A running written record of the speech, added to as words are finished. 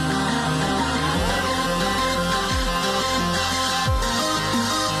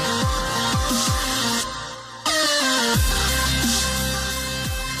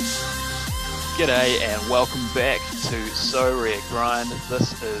G'day and welcome back to Sorare Grind.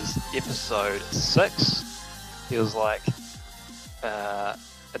 This is episode 6. Feels like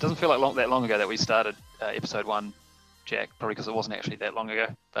it doesn't feel like that long ago that we started episode 1, Jack. Probably because it wasn't actually that long ago.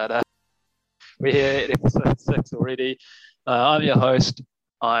 But we're here at episode 6 already. I'm your host.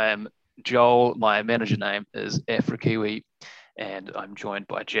 I'm Joel. My manager name is Afrikiwi, and I'm joined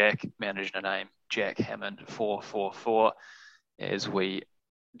by Jack. Manager name Jack Hammond 444. As we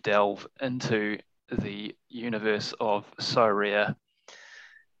delve into the universe of Sorare.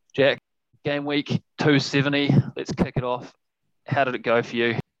 Jack, game week 270. Let's kick it off. How did it go for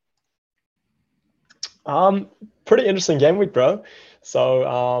you? Pretty interesting game week, bro.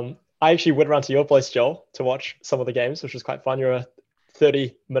 So I actually went around to your place, Joel, to watch some of the games, which was quite fun. You're a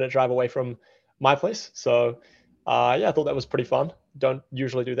 30-minute drive away from my place. So yeah, I thought that was pretty fun. Don't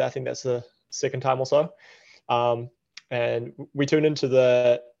usually do that. I think that's the second time or so. And we tuned into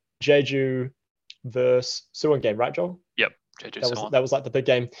the Jeju versus Suwon game, right, Joel? Yep, Jeju that was like the big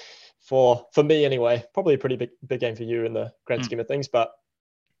game for me anyway. Probably a pretty big game for you in the grand scheme of things. But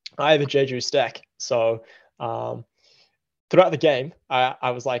I have a Jeju stack, so throughout the game,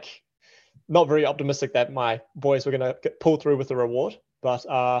 I was like not very optimistic that my boys were gonna pull through with the reward. But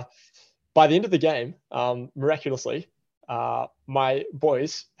by the end of the game, miraculously, my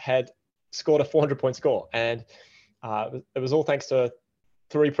boys had scored a 400-point score, and it was all thanks to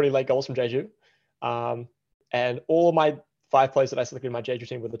 3 pretty late goals from Jeju. And all my 5 players that I selected in my Jeju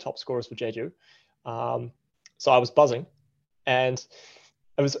team were the top scorers for Jeju. So I was buzzing. And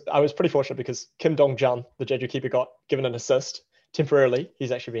I was pretty fortunate because Kim Dong-jun, the Jeju keeper, got given an assist temporarily.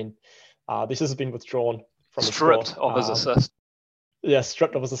 He's actually been, this has been withdrawn from the squad. Stripped of his assist. Yeah,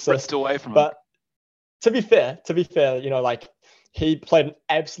 stripped of his assist. Ripped away from him. But to be fair, you know, like he played an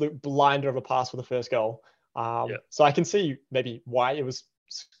absolute blinder of a pass for the first goal. So I can see maybe why it was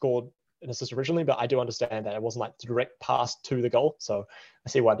scored an assist originally, but I do understand that it wasn't like the direct pass to the goal. So I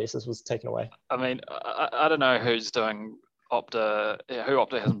see why the assist was taken away. I mean, I don't know who's doing Opta, who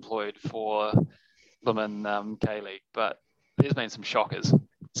Opta has employed for Women K-League, but there's been some shockers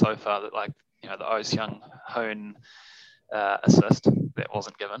so far that, like, you know, the Oh Seung-hoon assist that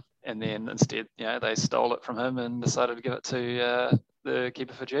wasn't given, and then instead, you know, they stole it from him and decided to give it to the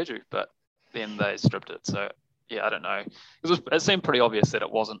keeper for Jeju, but then they stripped it. So yeah, I don't know. It seemed pretty obvious that it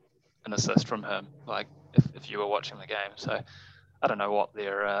wasn't an assist from him, like if you were watching the game. So I don't know what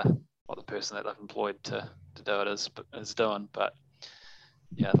what the person that they've employed to do it is doing, but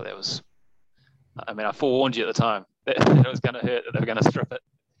yeah, I thought that was. I mean, I forewarned you at the time that it was going to hurt, that they were going to strip it.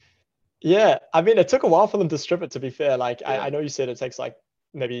 Yeah, I mean, it took a while for them to strip it, to be fair. Like, yeah. I know you said it takes like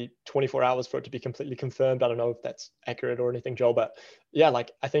maybe 24 hours for it to be completely confirmed. I don't know if that's accurate or anything, Joel, but yeah,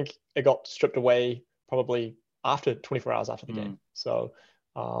 like I think it got stripped away probably after 24 hours after the game. So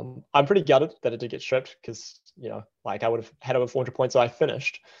I'm pretty gutted that it did get stripped because, you know, like I would have had over 400 points. So I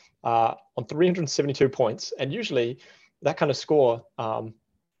finished on 372 points. And usually that kind of score,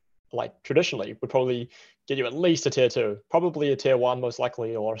 like traditionally, would probably get you at least a tier 2, probably a tier 1, most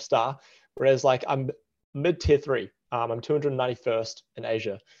likely, or a star. Whereas like I'm mid tier 3. I'm 291st in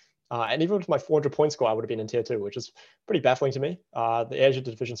Asia. And even with my 400-point score, I would have been in tier 2, which is pretty baffling to me. The Asia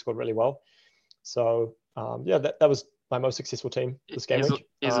division scored really well. So yeah, that was my most successful team this game week.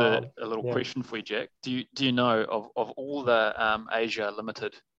 Here's a little question for you, Jack. Do you know of all the Asia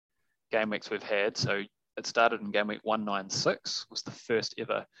limited game weeks we've had? So it started in game week 196, was the first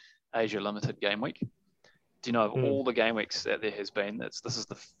ever Asia limited game week. Do you know of all the game weeks that there has been? This is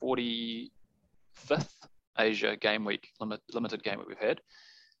the 45th Asia game week limited game week we've had.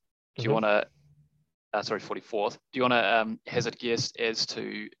 Do you want to? 44th. Do you want to hazard guess as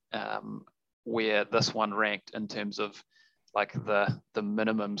to where this one ranked in terms of like the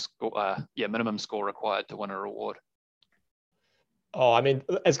minimum score? Minimum score required to win a reward. Oh, I mean,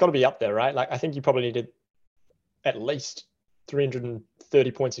 it's got to be up there, right? Like I think you probably needed at least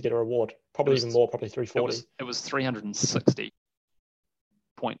 330 points to get a reward. Probably even more, probably 340. It was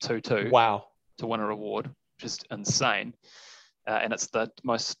 360.22. Wow. To win a reward, which is insane. And it's the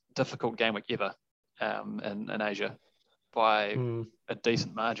most difficult game week ever in Asia by a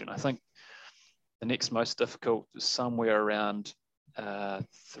decent margin. I think the next most difficult is somewhere around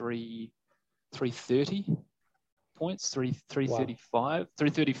 330 points, 335,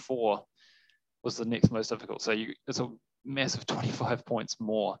 334 was the next most difficult. So it's a massive 25 points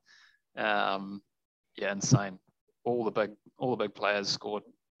more. Insane. All the big players scored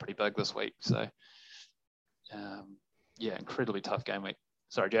pretty big this week. So incredibly tough game week.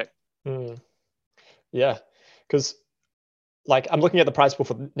 Sorry, Jack. Yeah, because like I'm looking at the prize pool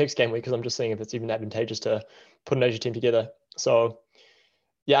for next game week because I'm just seeing if it's even advantageous to put an Asia team together. So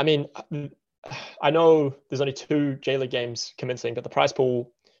yeah, I mean, I know there's only 2 J League games commencing, but the prize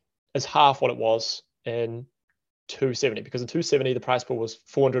pool is half what it was in 270, because in 270 the prize pool was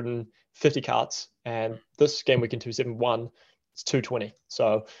 450 cards, and this game week in 271 it's 220.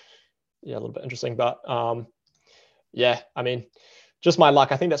 So yeah, a little bit interesting, but yeah, I mean, just my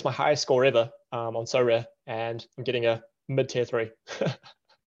luck. I think that's my highest score ever on So Rare, and I'm getting a mid tier 3.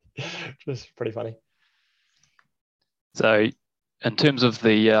 Just pretty funny. So, in terms of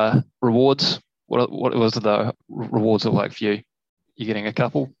the rewards, what was the rewards look like for you? You getting a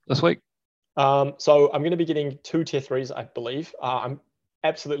couple this week? So I'm going to be getting 2 tier 3s, I believe. I'm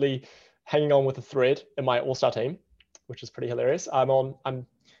absolutely hanging on with a thread in my all-star team, which is pretty hilarious. I'm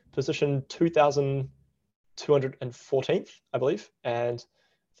position 2,214th, I believe, and I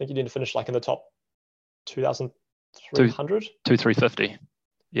think you need to finish like in the top 2,300. 2,350.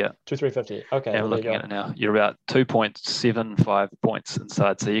 Yeah. 2,350. Okay. I'm looking at it now. You're about 2.75 points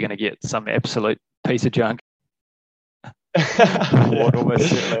inside, so you're going to get some absolute piece of junk. Yeah. Almost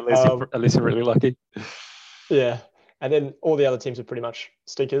certainly, unless you're really lucky. Yeah. And then all the other teams are pretty much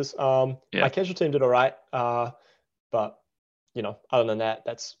stinkers. My casual team did all right. But other than that,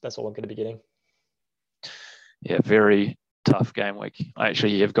 that's all I'm going to be getting. Yeah, very tough game week. I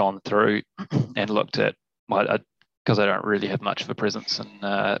actually have gone through and looked at because I don't really have much of a presence in,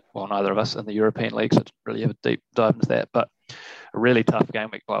 neither of us in the European leagues. I didn't really have a deep dive into that, but a really tough game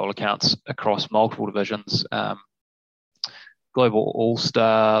week by all accounts across multiple divisions. Global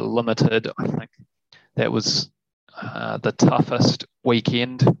All-Star Limited, I think that was the toughest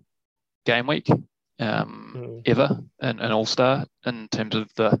weekend game week ever in All-Star in terms of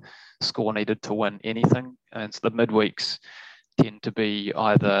the score needed to win anything. And so the midweeks tend to be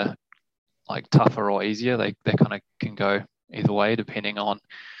either like tougher or easier. They kind of can go either way depending on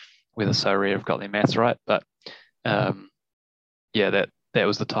whether So Rare have got their maths right. But that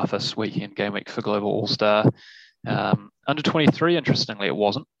was the toughest weekend game week for Global All-Star. Under 23, interestingly, it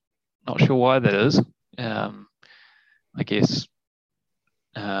wasn't. Not sure why that is. I guess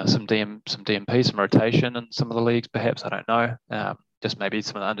some DMP, some rotation in some of the leagues, perhaps. I don't know. Just maybe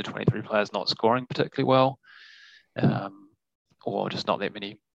some of the under 23 players not scoring particularly well, or just not that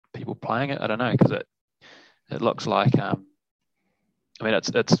many people playing it. I don't know, because it looks like it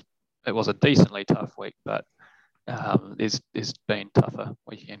was a decently tough week, but there's been tougher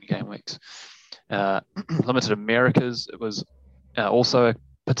weekend game weeks. Limited Americas, it was also a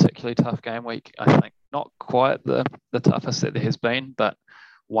particularly tough game week. I think not quite the toughest that there has been, but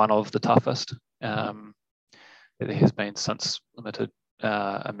one of the toughest that there has been since Limited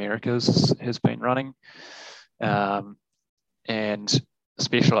Americas has been running. And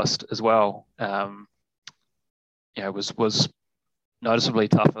Specialist as well, was noticeably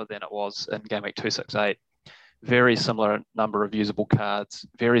tougher than it was in game week 268. Very similar number of usable cards,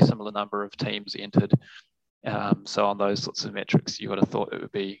 very similar number of teams entered. So on those sorts of metrics, you would have thought it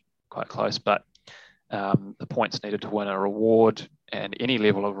would be quite close, but the points needed to win a reward and any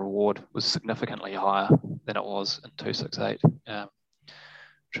level of reward was significantly higher than it was in 268,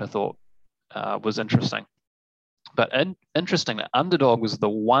 which I thought was interesting. But interestingly, Underdog was the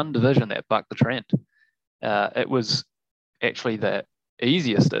one division that bucked the trend. It was actually the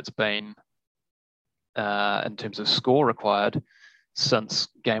easiest it's been in terms of score required since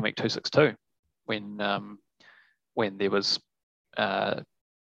game week 262, when there was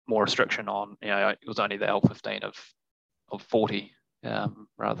more restriction on, it was only the L15 of 40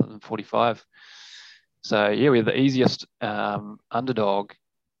 rather than 45. So yeah, we're the easiest underdog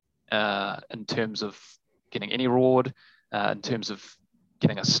in terms of getting any reward. In terms of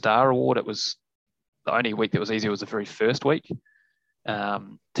getting a star award, it was the only week that was easier was the very first week.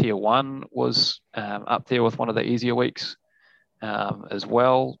 Tier 1 was up there with one of the easier weeks as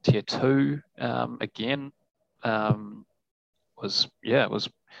well. Tier 2 again was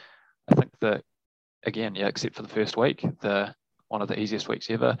I think except for the first week, one of the easiest weeks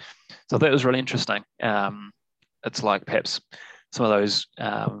ever. So that was really interesting. It's like perhaps some of those,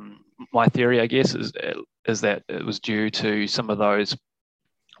 my theory, I guess, is that it was due to some of those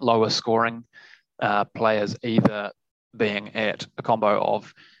lower scoring players either being at a combo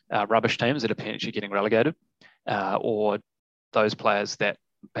of rubbish teams that are potentially getting relegated, or those players that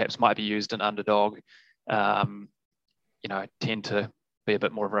perhaps might be used in underdog, tend to be a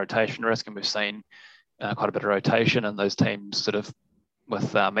bit more of a rotation risk, and we've seen quite a bit of rotation in those teams sort of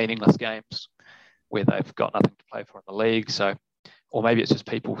with meaningless games where they've got nothing to play for in the league. So, or maybe it's just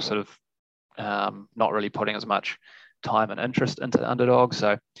people sort of not really putting as much time and interest into underdog.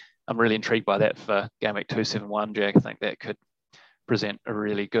 So I'm really intrigued by that for game week 271, Jack. I think that could present a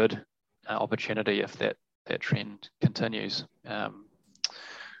really good opportunity if that trend continues.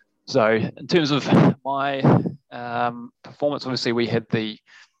 So in terms of my performance, obviously we had the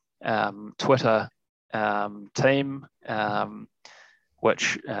Twitter team,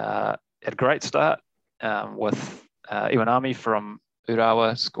 which had a great start with Iwanami from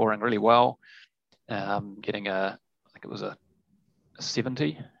Urawa scoring really well, getting I think it was a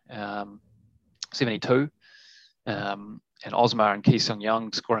 70, 72. And Osmar and Ki Sung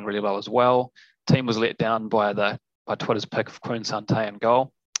Young scoring really well as well. Team was let down by Twitter's pick of Kwun Sante in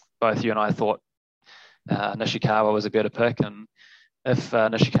goal. Both you and I thought Nishikawa was a better pick, and if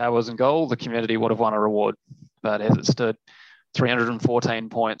Nishikawa was in goal, the community would have won a reward. But as it stood, 314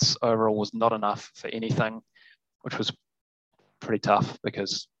 points overall was not enough for anything, which was pretty tough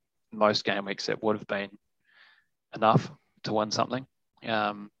because most game weeks it would have been enough to win something.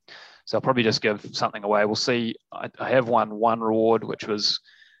 So I'll probably just give something away. We'll see. I have won one reward, which was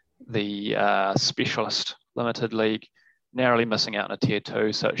the Specialist Limited League, narrowly missing out in a tier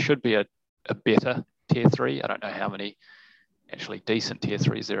 2. So it should be a better tier 3. I don't know how many actually decent tier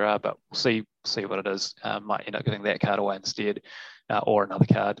 3s there are, but we'll see what it is. Might end up getting that card away instead, or another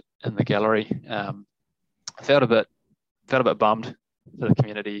card in the gallery. I felt a bit bummed for the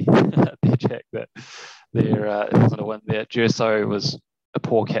community there, Jack, that there wasn't a win there. Jerso was a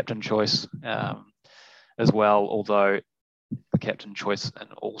poor captain choice as well, although the captain choice in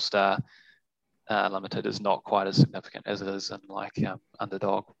All-Star Limited is not quite as significant as it is in like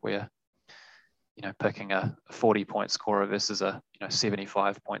Underdog, where picking a 40-point scorer versus a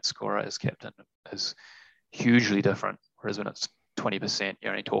 75-point scorer as captain is hugely different. Whereas when it's 20%,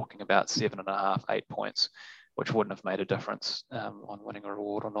 you're only talking about 7.5, 8 points, which wouldn't have made a difference on winning a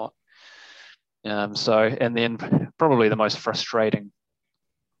reward or not. And then probably the most frustrating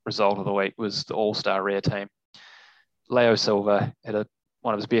result of the week was the All-Star Rare team. Leo Silva had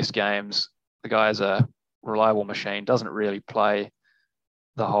one of his best games. The guy is a reliable machine, doesn't really play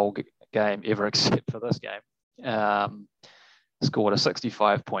the whole game ever except for this game. Scored a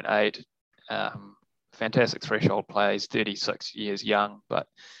 65.8. Fantastic threshold plays, 36 years young, but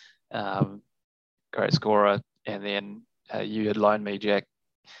great scorer. And then you had loaned me, Jack,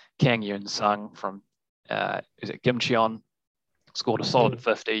 Kang Yoon Sung from, is it Gimcheon? Scored a solid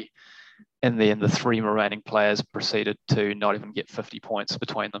 50. And then the 3 remaining players proceeded to not even get 50 points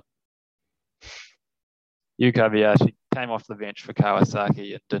between them. Yu Kobayashi came off the bench for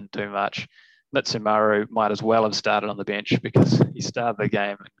Kawasaki and didn't do much. Mitsumaru might as well have started on the bench because he started the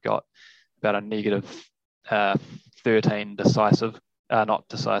game and got about a negative 13 decisive,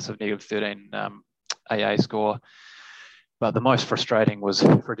 negative 13 AA score. But the most frustrating was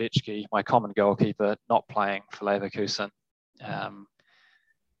Radecki, my common goalkeeper, not playing for Leverkusen.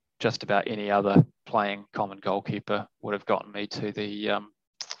 Just about any other playing common goalkeeper would have gotten me to the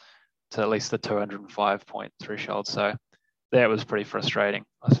to at least the 205-point threshold. So that was pretty frustrating.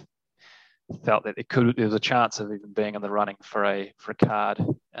 I felt that there was a chance of even being in the running for a card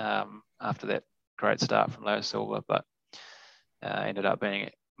after that great start from Leo Silva, but ended up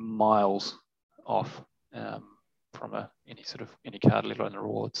being miles off from any card, let alone the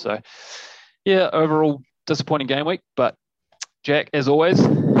reward. So yeah, overall disappointing game week, but Jack, as always,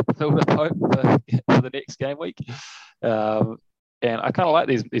 filled with hope for the next game week. And I kind of like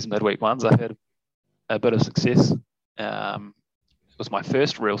these midweek ones. I've had a bit of success. It was my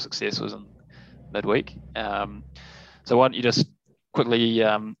first real success was in midweek. So why don't you just quickly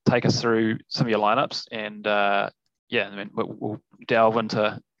take us through some of your lineups, and we'll delve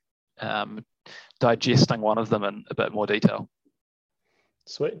into digesting one of them in a bit more detail.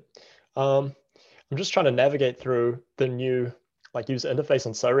 Sweet. I'm just trying to navigate through the new user interface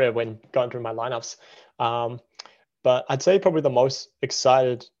on Sorare when going through my lineups. But I'd say probably the most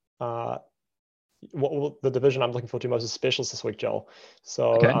excited, the division I'm looking forward to most is Specialist this week, Joel.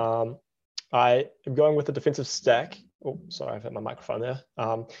 So okay. I am going with the defensive stack. Oh, sorry, I've hit my microphone there.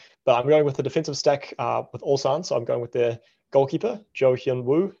 But I'm going with the defensive stack with Ulsan. So I'm going with their goalkeeper, Jo Hyun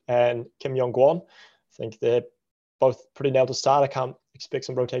Woo and Kim Yong Kwon. I think they're both pretty nailed to start. I can't expect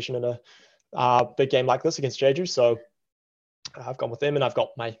some rotation in a big game like this against Jeju. So I've gone with them, and I've got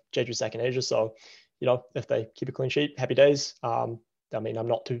my Jeju stack in Asia. So, if they keep a clean sheet, happy days. I mean, I'm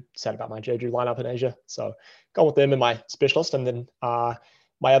not too sad about my Jeju lineup in Asia. So gone with them in my Specialist. And then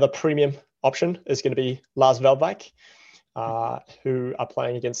my other premium option is going to be Lars Veldvik, who are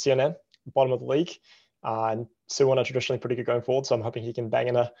playing against CNN, bottom of the league. And Suwon are traditionally pretty good going forward. So I'm hoping he can bang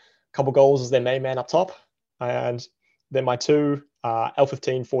in a couple goals as their main man up top. And then my 2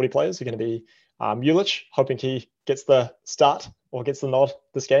 L15 40 players are going to be Mulic, hoping he gets the start or gets the nod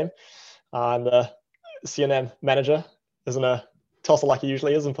this game. And the CNN manager isn't a tosser like he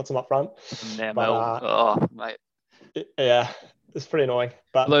usually is and puts him up front. Mate. Yeah. it's pretty annoying.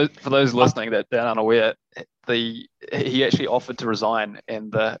 But For those listening that are unaware, he actually offered to resign,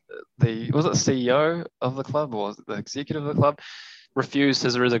 and the was it CEO of the club or was it the executive of the club refused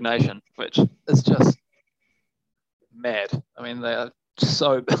his resignation, which is just mad. I mean, they are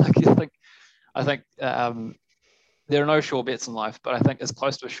so like I think there are no sure bets in life, but I think as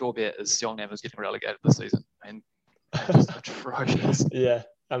close to a sure bet as Seongnam is getting relegated this season. I mean, they're just atrocious. Yeah,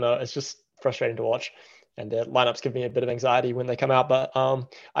 I know it's just frustrating to watch, and their lineups give me a bit of anxiety when they come out. But I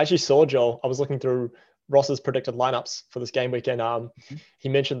actually saw Joel. I was looking through Ross's predicted lineups for this game weekend. He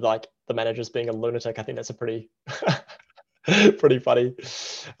mentioned like the managers being a lunatic. I think that's a pretty pretty funny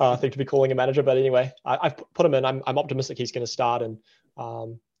thing to be calling a manager. But anyway, I've put him in. I'm optimistic he's going to start, and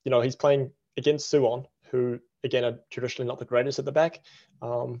he's playing against Suwon, who again are traditionally not the greatest at the back,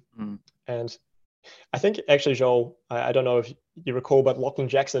 and I think actually, Joel, I don't know if you recall, but Lachlan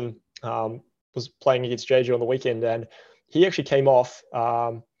Jackson was playing against Jeju on the weekend, and he actually came off,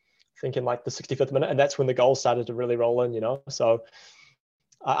 I think in like the 65th minute, and that's when the goals started to really roll in. So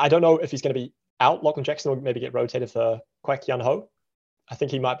I don't know if he's going to be out. Lachlan Jackson will maybe get rotated for Kwak Yun Ho. I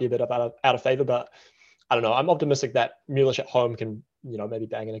think he might be a bit out of favor, but I don't know. I'm optimistic that Mulish at home can, maybe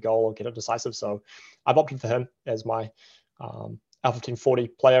bang in a goal or get it decisive. So I've opted for him as my Alpha Team 40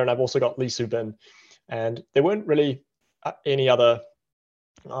 player, and I've also got Lee Soo-bin. And there weren't really any other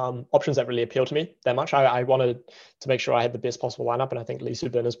options that really appealed to me that much. I wanted to make sure I had the best possible lineup, and I think Lee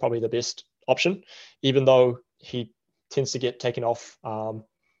Soo-bin is probably the best option, even though he tends to get taken off, around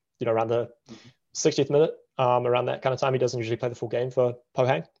the 60th minute, around that kind of time. He doesn't usually play the full game for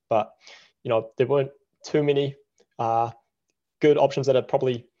Pohang, but there weren't too many good options that are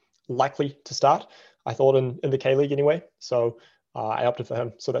probably likely to start, I thought, in the K-League anyway. So I opted for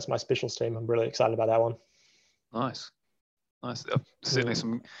him. So that's my specials team. I'm really excited about that one. Nice. Certainly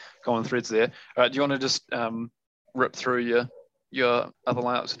some common threads there. All right, do you want to just rip through your other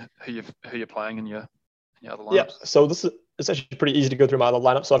lineups and who you're playing in your other lineups? Yeah, so it's actually pretty easy to go through my other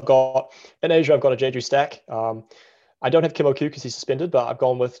lineup. So I've got in Asia, I've got a Jeju stack. I don't have Kim O-Kyu because he's suspended, but I've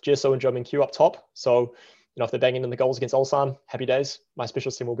gone with Jeso and Jo Min-kyu up top. So if they're banging in the goals against Ulsan, happy days. My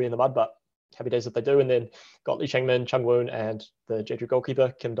specials team will be in the mud, but happy days if they do. And then got Lee Chang-min, Chung Woon, and the Jeju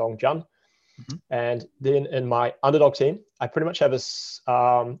goalkeeper Kim Dong-jun. And then in my underdog team, I pretty much have a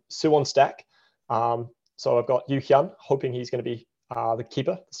Suwon stack. So I've got Yu Hyun, hoping he's going to be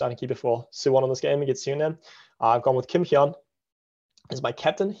the starting keeper for Suwon on this game against Seongnam. I've gone with Kim Hyun as my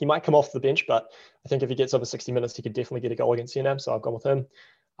captain. He might come off the bench, but I think if he gets over 60 minutes, he could definitely get a goal against Seongnam. So I've gone with him.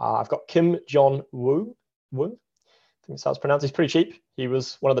 I've got Kim Jong-woo. I think that's how it's pronounced. He's pretty cheap. He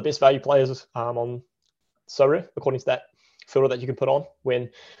was one of the best value players on Sorry, according to that filter that you can put on when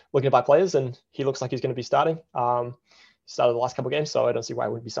looking to buy players, and he looks like he's going to be starting. He started the last couple of games, so I don't see why I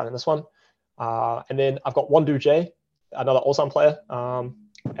wouldn't be starting this one. And then I've got Won Do-jae, another Ulsan player.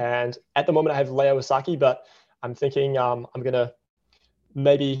 And at the moment I have Leo Osaki, but I'm thinking I'm going to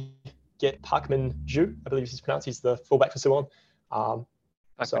maybe get Park Min-ju, I believe he's pronounced. He's the fullback for Suwon. Park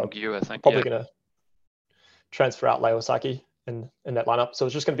Min-ju, I think. Probably going to transfer out Leo Osaki in that lineup. So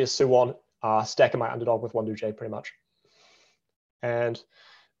it's just going to be a Suwon stack in my underdog with Won Do-jae pretty much. And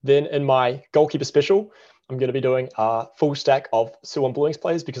then in my goalkeeper special, I'm going to be doing a full stack of Suwon Blue Wings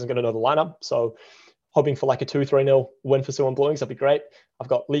players because I'm going to know the lineup. So hoping for like a 2-3-0 win for Suwon Blue Wings. That'd be great. I've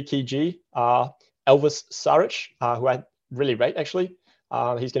got Lee Ki-ji, Elvis Saric, who I really rate actually.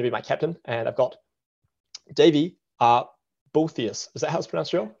 He's going to be my captain. And I've got Davey Bulthius. Is that how it's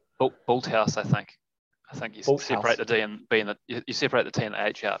pronounced, Joe? Bulthouse, I think. I think you separate the D and B and you separate the T and the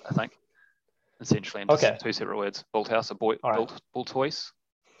H out, I think. Essentially into two separate words. Bulthouse or Bultoise.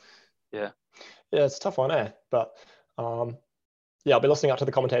 Yeah. Yeah, it's a tough one, But I'll be listening out to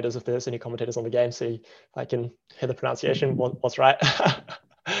the commentators if there's any commentators on the game, see if I can hear the pronunciation, what's right.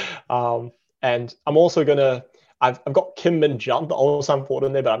 And I'm also gonna I've got Kim Min-jun, the Ulsan forward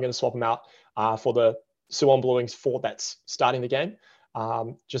in there, but I'm gonna swap him out for the Suwon Blue Wings forward that's starting the game.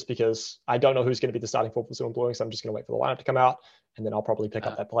 Just because I don't know who's going to be the starting forward for Suwon Blue Wings, so I'm just going to wait for the lineup to come out, and then I'll probably pick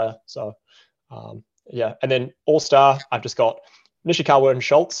up that player. So, and then All-Star, I've just got Nishikawa and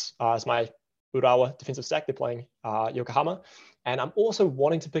Schultz as my Urawa defensive stack. They're playing Yokohama, and I'm also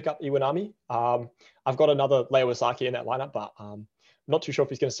wanting to pick up Iwanami. I've got another Leo Osaki in that lineup, but I'm not too sure if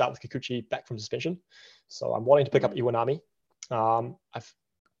he's going to start with Kikuchi back from suspension. So I'm wanting to pick up Iwanami. I've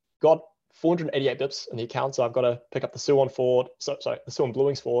got 488 bips in the account, so I've got to pick up the Suwon forward. The Suwon Blue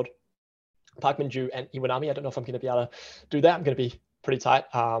Wings forward, Park Min-ju and Iwanami. I don't know if I'm going to be able to do that. I'm going to be pretty tight,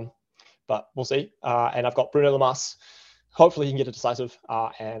 but we'll see. And I've got Bruno Lamas. Hopefully he can get it decisive.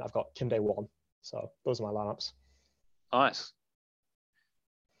 And I've got Kim Dae-won. So those are my lineups. Nice.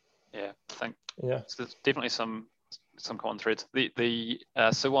 Yeah, I think there's definitely some some common threads. The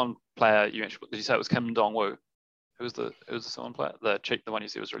Suwon player you mentioned, did you say it was Kim Dong-woo? Who was the Suwon player? The one you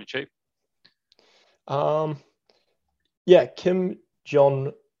said was really cheap. Yeah, Kim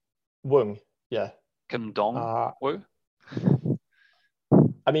Jong Woong. Yeah. Kim Dong-woo.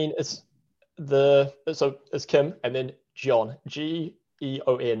 I mean, it's Kim and then John, Geon.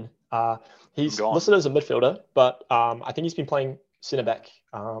 He's Gone. listed as a midfielder, but I think he's been playing centre back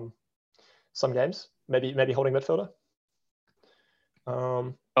some games, maybe holding midfielder.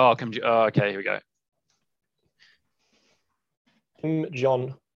 Okay, here we go. Kim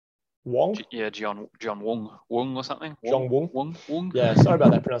John Wong. John Wong or something. Jong Wong. Wong. Yeah, sorry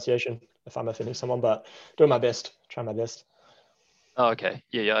about that pronunciation if I'm offending someone, but doing my best, trying my best. Oh, okay.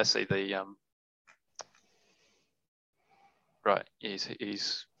 Yeah, I see the right.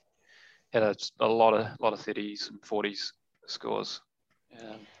 He's had a lot of 30s and 40s scores.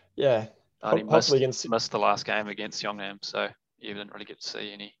 Yeah, he hopefully missed the last game against Yeongnam, so you didn't really get to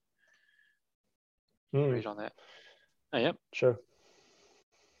see any read on that. Oh, yep. Sure.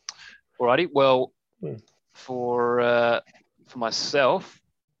 Alrighty. Well, for myself,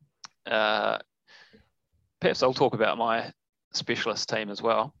 perhaps I'll talk about my specialist team as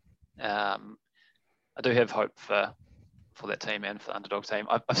well. I do have hope for that team and for the underdog team.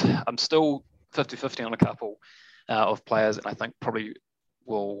 I'm still 50-50 on a couple of players, and I think probably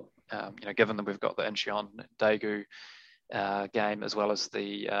will, given that we've got the Incheon Daegu game as well as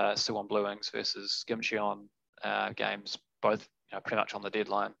the Suwon Blue Wings versus Gimcheon games, both pretty much on the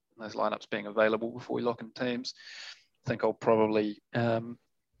deadline, those lineups being available before we lock in teams. I think I'll probably end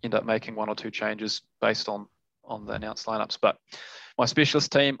up making one or two changes based on the announced lineups. But my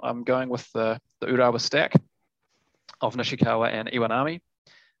specialist team, I'm going with the Urawa stack of Nishikawa and Iwanami.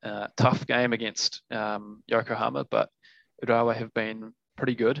 Tough game against Yokohama, but Urawa have been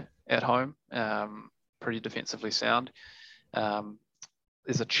pretty good at home, pretty defensively sound.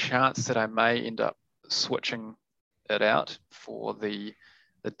 There's a chance that I may end up switching it out for the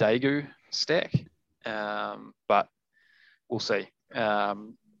Daegu stack, but we'll see.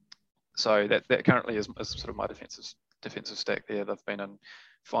 So that currently is sort of my defensive stack there. They've been in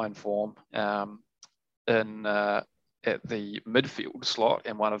fine form. At the midfield slot,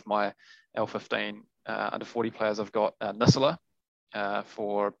 and one of my L15 under 40 players, I've got Nisela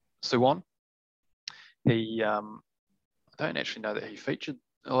for Suwon. I don't actually know that he featured.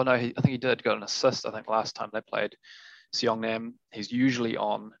 Oh no, I think he did got an assist. I think last time they played Seongnam. He's usually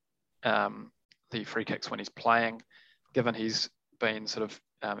on the free kicks when he's playing. Given he's been sort of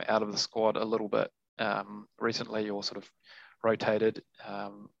out of the squad a little bit recently, or sort of rotated,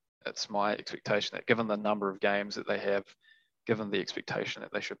 it's my expectation that given the number of games that they have, given the expectation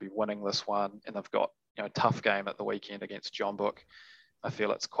that they should be winning this one, and they've got a tough game at the weekend against Jeonbuk, I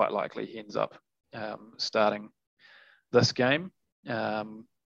feel it's quite likely he ends up starting this game.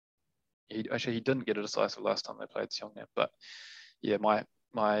 He didn't get a decisive last time they played Seongnam, but yeah, my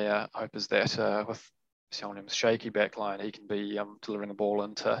hope is that with Seongnam's shaky backline, he can be delivering a ball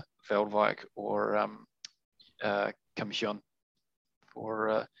into Veldwijk or Kim Hyun for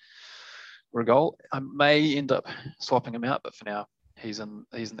a goal. I may end up swapping him out, but for now he's in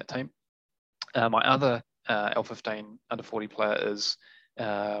that team. My other L15 under 40 player is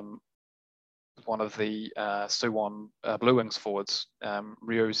one of the Suwon Blue Wings forwards,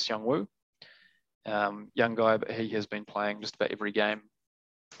 Ryo Seung-woo. Young guy, but he has been playing just about every game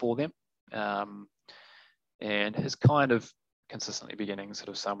for them, and has kind of consistently beginning sort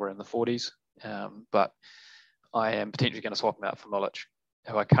of somewhere in the 40s. But I am potentially going to swap him out for Milic,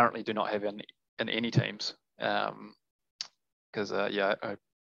 who I currently do not have in any teams, because I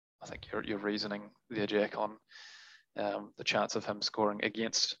think your reasoning there, Jack, on the chance of him scoring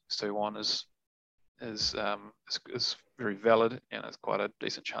against Suwon is very valid, and it's quite a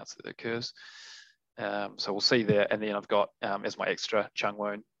decent chance that it occurs. So we'll see there. And then I've got as my extra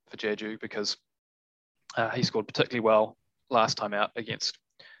Chungwon for Jeju, because he scored particularly well last time out against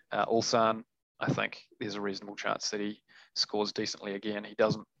Ulsan. I think there's a reasonable chance that he scores decently again. He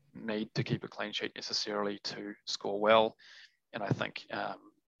doesn't need to keep a clean sheet necessarily to score well, and I think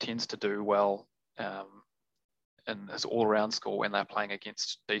tends to do well in his all-around score when they're playing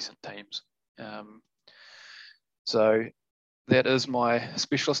against decent teams. So that is my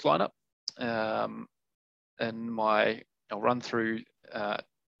specialist lineup. I'll run through.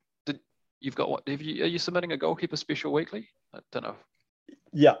 You've got what? Are you submitting a goalkeeper special weekly? I don't know.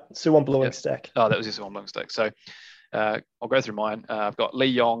 Yeah, Suwon Blue Wings stack. Oh, that was your Suwon Blue Wings stack. So I'll go through mine. I've got Lee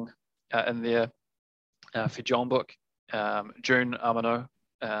Yong in there for Jeonbuk, Jun Amano,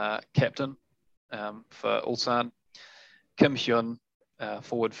 captain for Ulsan, Kim Hyun,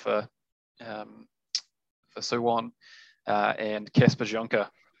 forward for for Suwon, and Kasper Junker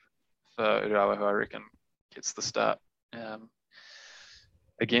for Urawa, who I reckon gets the start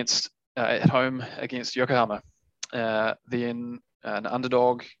against at home against Yokohama. Then an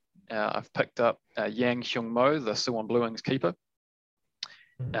underdog, I've picked up Yang Hyung Mo, the Suwon Blue Wings keeper.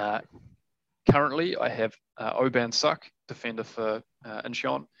 Currently, I have Oban Suk, defender for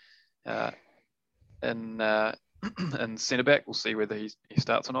Incheon, in centre back. We'll see whether he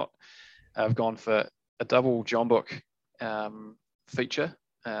starts or not. I've gone for a double Jeonbuk feature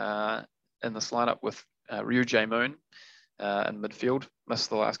in this lineup with Ryu Jae-moon in midfield, missed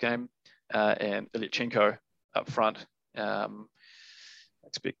the last game, and Ilyichenko up front. I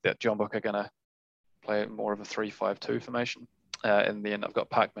expect that Jeonbuk are going to play more of a 3-5-2 formation. And then I've got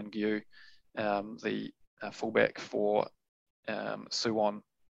Park Min-gyu, the fullback for Suwon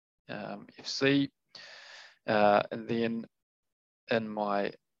FC. And then in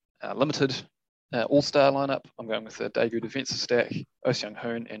my limited all-star lineup, I'm going with the Daegu defensive stack, Oh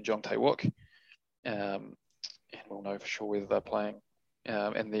Seung-hoon and Jong Tae-wook. And we'll know for sure whether they're playing.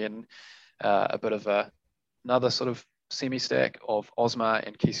 And then a bit of another sort of semi-stack of Osmar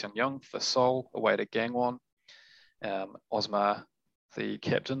and Ki Seung-young for Seoul away to Gangwon. Osmar, the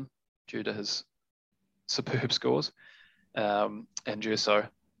captain, due to his superb scores, and Juso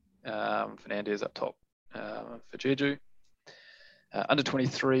Fernandez up top for Jeju. Under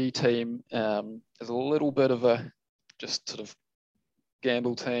 23 team is a little bit of a just sort of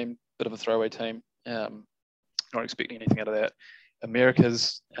gamble team, bit of a throwaway team. Not expecting anything out of that.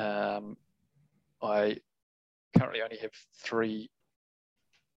 Americas, I currently only have 3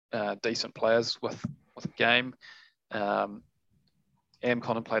 decent players with a game. Am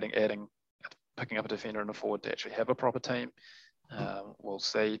contemplating picking up a defender and a forward to actually have a proper team. We'll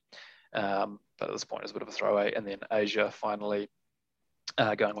see. But at this point, it's a bit of a throwaway. And then Asia finally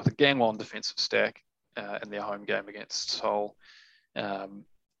going with a Gangwon defensive stack in their home game against Seoul.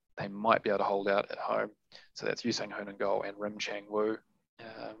 They might be able to hold out at home. So that's Yu Sang-hoon in goal and Rim Chang-woo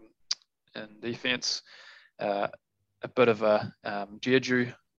in defense. A bit of a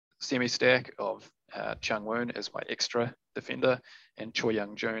Jeju semi-stack of Chung-woon as my extra defender and Choi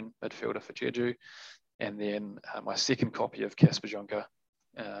Young-joon, midfielder for Jeju. And then my second copy of Kasper Junker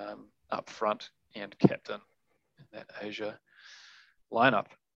up front and captain in that Asia lineup.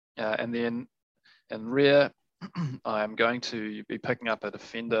 And then in rear, I'm going to be picking up a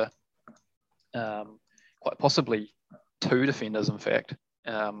defender, quite possibly 2 defenders, in fact,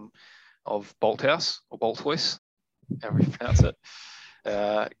 of Bolthouse or Bolthouse, however you pronounce it,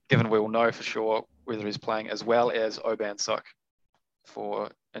 given we will know for sure whether he's playing, as well as Oban Suk for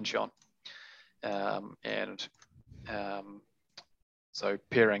Incheon. So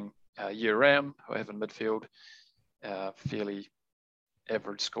pairing Yu Ram, who I have in midfield, fairly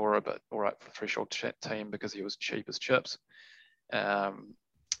average scorer, but all right for a threshold team because he was cheap as chips. And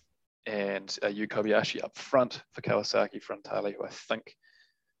Yu Kobayashi up front for Kawasaki Frontale, who I think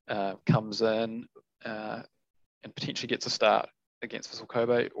comes in and potentially gets a start against Vissel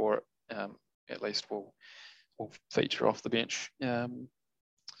Kobe, or at least will feature off the bench. And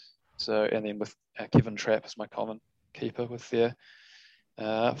then with Kevin Trapp as my common keeper with their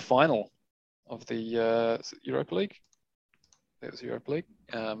final of the Europa League. That was Europa League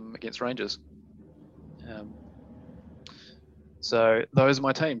against Rangers. So those are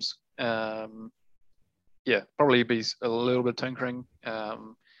my teams. Probably be a little bit of tinkering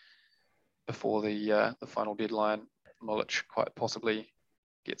before the final deadline. Mulic quite possibly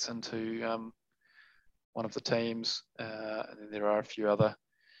gets into one of the teams, and then there are a few other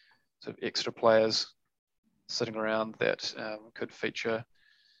sort of extra players sitting around that could feature.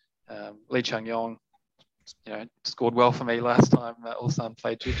 Lee Chang-yong, scored well for me last time Ulsan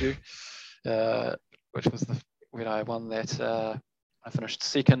played Jeju, which was when I won that. I finished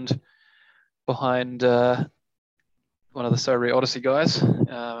second behind one of the Sorry Odyssey guys,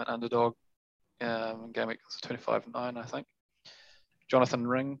 an underdog. Game week was 25-9, I think. Jonathan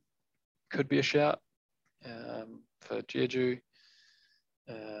Ring could be a shout for Jeju.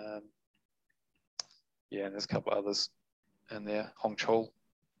 And there's a couple others in there. Hong Chol,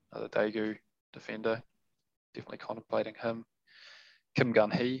 the Daegu defender, definitely contemplating him. Kim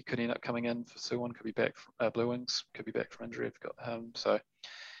Gun-hee could end up coming in for Suwon, could be back from Blue Wings, could be back from injury. I've got him. So,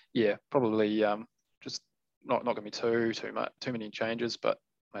 probably just not going to be too many changes, but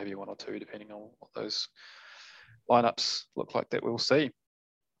maybe 1 or 2 depending on what those lineups look like that we'll see.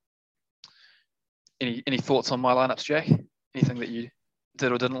 Any thoughts on my lineups, Jack? Anything that you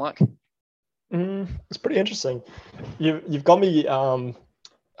did or didn't like? It's pretty interesting. You've got me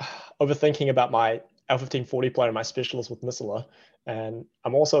overthinking about my L1540 player, my specialist with Nisela, and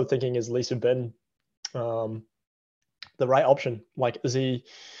I'm also thinking, is Lee Soo-bin the right option? Like, is he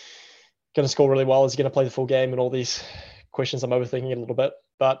going to score really well? Is he going to play the full game? And all these questions, I'm overthinking it a little bit.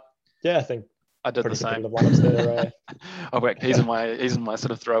 But yeah, I think I did pretty the same. competitive lineups there. I whacked. He's in my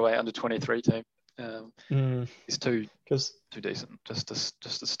sort of throwaway under 23 team. He's too decent just to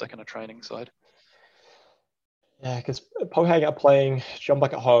stick in a training side. Yeah, because Pohang are playing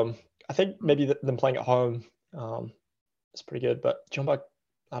Jeonbuk at home. I think maybe them playing at home is pretty good. But Jeonbuk,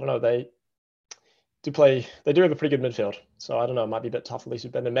 I don't know. They do have a pretty good midfield. So I don't know. It might be a bit tough for Lee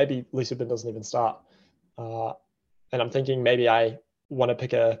Soo-bin. And maybe Lee Soo-bin doesn't even start. And I'm thinking maybe I want to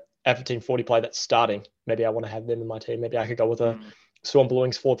pick a F1540 player that's starting. Maybe I want to have them in my team. Maybe I could go with a Suwon Blue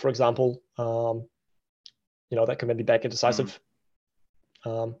Wings forward, for example. That could maybe back a decisive.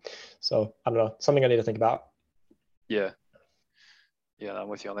 So I don't know. Something I need to think about. Yeah, I'm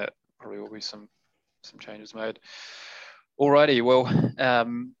with you on that. Probably will be some changes made. Alrighty, well,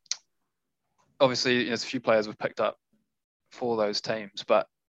 obviously there's a few players we've picked up for those teams, but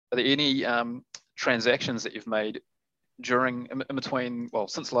are there any transactions that you've made in between,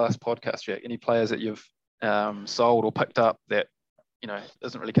 since the last podcast, Jack? Any players that you've sold or picked up that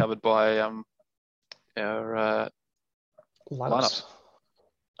isn't really covered by our lineups?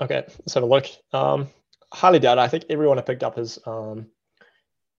 Okay, let's have a look. Highly doubt. I think everyone I picked up is going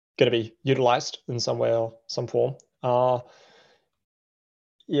to be utilized in some way or some form.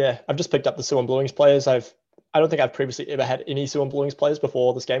 Yeah, I've just picked up the Suwon Blue Wings players. I don't think I've previously ever had any Suwon Blue Wings players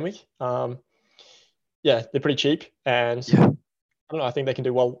before this game week. Yeah, they're pretty cheap, and I don't know. I think they can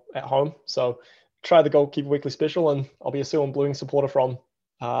do well at home. So try the Goalkeeper Weekly Special, and I'll be a Suwon Blue Wings supporter from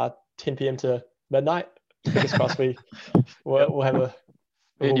 10 p.m. to midnight. Fingers crossed we'll have a.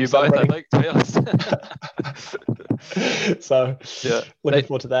 And you both, I think, to be honest. So looking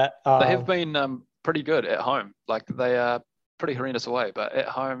forward to that. They have been pretty good at home. Like, they are pretty horrendous away, but at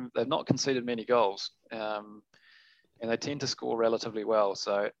home they've not conceded many goals, and they tend to score relatively well.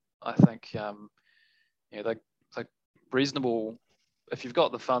 So I think they're reasonable if you've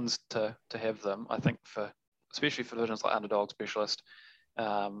got the funds to have them. I think especially for divisions like Underdog, Specialist,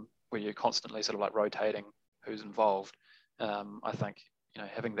 where you're constantly sort of like rotating who's involved. I think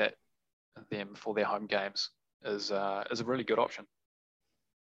having them for their home games is a really good option.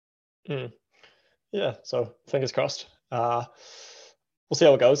 Yeah, so fingers crossed. We'll see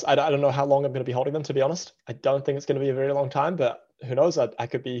how it goes. I don't know how long I'm going to be holding them, to be honest. I don't think it's going to be a very long time, but who knows? I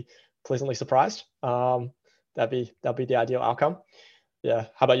could be pleasantly surprised. That'd be the ideal outcome. Yeah.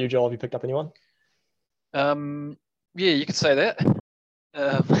 How about you, Joel? Have you picked up anyone? Yeah, you could say that.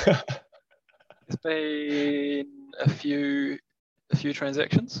 There's been a few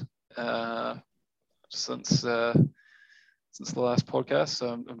transactions since the last podcast. So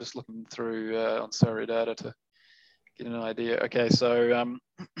I'm just looking through on Surrey data to get an idea. Okay, so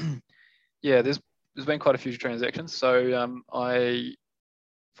yeah, there's been quite a few transactions. So I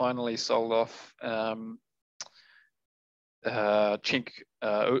finally sold off Cenk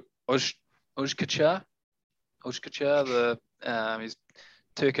Özkaçar. He's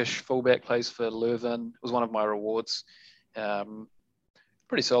Turkish fullback, plays for Leuven. It was one of my rewards.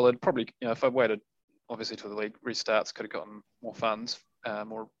 Pretty solid. Probably, if I waited, obviously, till the league restarts, could have gotten more funds,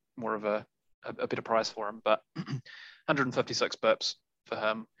 more of a better price for him. But 156 bips for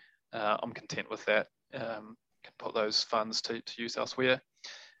him. I'm content with that. Can put those funds to use elsewhere.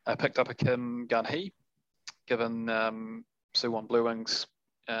 I picked up a Kim Gun-hee, given Suwon Blue Wings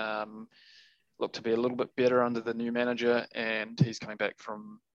looked to be a little bit better under the new manager, and he's coming back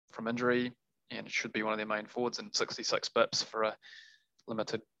from injury, and it should be one of their main forwards. And 66 bips for a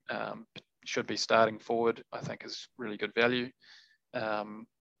limited should be starting forward, I think, is really good value.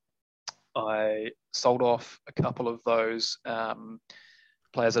 I sold off a couple of those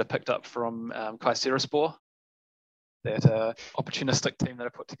players that I picked up from Kayserispor. That opportunistic team that I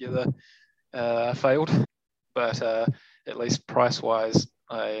put together failed, but at least price-wise,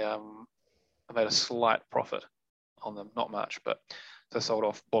 I made a slight profit on them, not much, but so I sold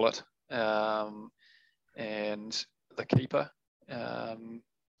off Bullet and the keeper.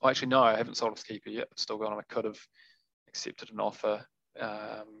 Actually, no, I haven't sold off the keeper yet. It's still going on. I could have accepted an offer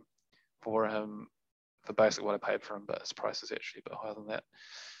for him for basically what I paid for him, but his price is actually a bit higher than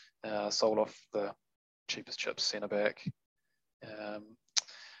that. Sold off the cheapest chips centre back.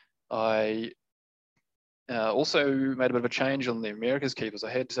 I also made a bit of a change on the Americas keepers. I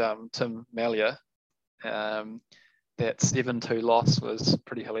had Tim Malia. That 7-2 loss was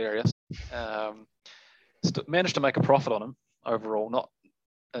pretty hilarious. Managed to make a profit on him overall, not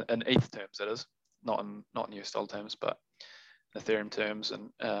in ETH terms, that is, not in US dollar terms, but in Ethereum terms, and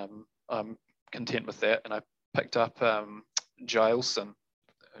I'm content with that. And I picked up Giles and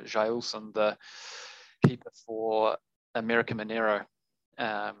the keeper for America Mineiro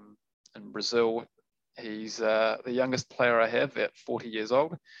in Brazil. He's the youngest player I have at 40 years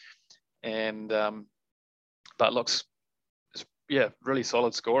old, and but looks, really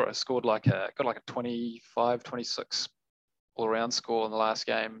solid scorer. Scored got like a 25, 26 all around score in the last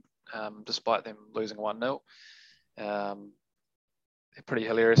game, despite them losing 1-0. Pretty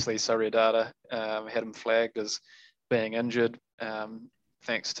hilariously, Soriadada had him flagged as being injured,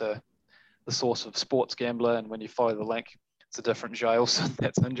 thanks to the source of Sports Gambler, and when you follow the link, it's a different Jailson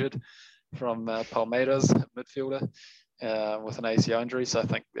that's injured from Palmeiras midfielder with an ACL injury. So I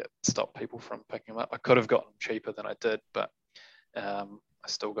think that stopped people from picking him up. I could have gotten him cheaper than I did, but I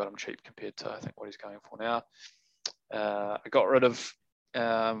still got him cheap compared to I think what he's going for now. I got rid of.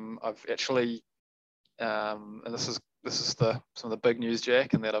 I've actually, and this is some of the big news,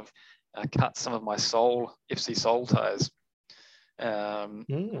 Jack, and that I've cut some of my FC Seoul ties.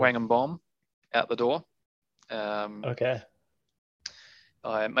 Hwang and Bomb out the door. Okay.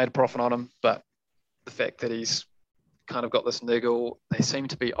 I made a profit on him, but the fact that he's kind of got this niggle, they seem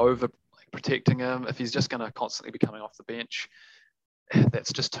to be over protecting him. If he's just going to constantly be coming off the bench,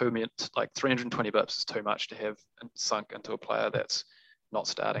 that's just too much. Like 320 bips is too much to have sunk into a player that's not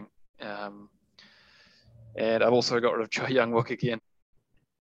starting. And I've also got rid of Cho Young-wook again.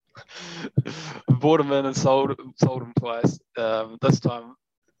 Bought him in and sold him twice. This time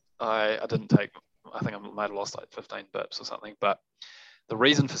I didn't take. I think I might have lost like 15 bips or something, but the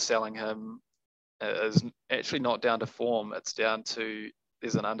reason for selling him is actually not down to form. It's down to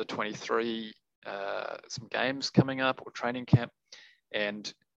there's an under 23 some games coming up or training camp,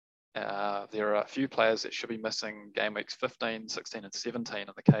 and there are a few players that should be missing game weeks 15, 16, and 17 in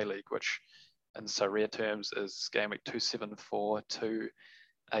the K-League, which in Sorare terms is game week 274,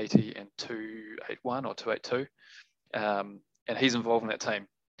 280, and 281 or 282, and he's involved in that team.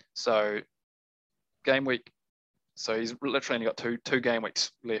 So he's literally only got two game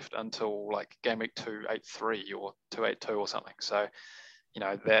weeks left until like game week 283 or 282 or something. So,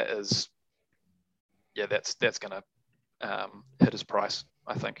 that is, that's going to hit his price,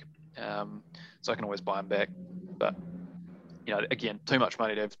 I think. So I can always buy him back. But, again, too much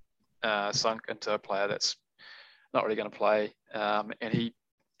money to have sunk into a player that's not really going to play. And he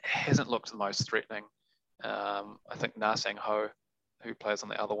hasn't looked the most threatening. I think Na Sang-ho, who plays on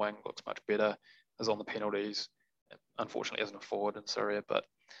the other wing, looks much better, is on the penalties. Unfortunately isn't a forward in Syria, but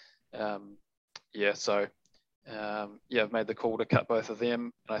I've made the call to cut both of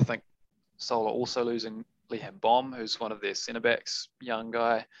them. And I think Seoul are also losing Liam Bomb, who's one of their centre backs, young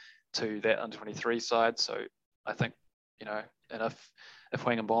guy, to that under 23 side. So I think, and if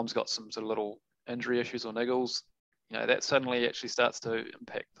Hwang and Bomb's got some sort of little injury issues or niggles, that suddenly actually starts to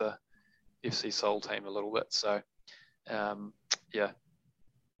impact the FC Seoul team a little bit. So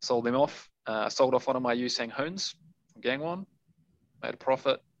sold them off. Sold off one of my Yu Sang Hoons from Gangwon, made a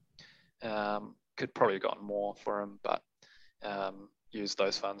profit. Could probably have gotten more for him, but used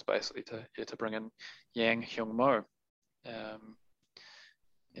those funds basically to bring in Yang Hyung Mo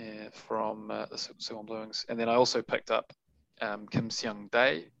from the Suwon Blue Wings. And then I also picked up Kim Seung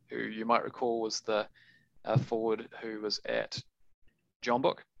Dae, who you might recall was the forward who was at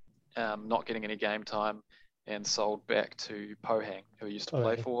Jeonbuk, not getting any game time, and sold back to Pohang, who he used to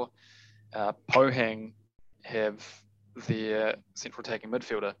play for. Pohang have their central attacking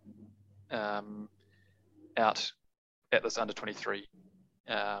midfielder out at this under 23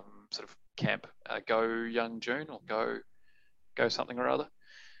 sort of camp. Go Young June or go something or other.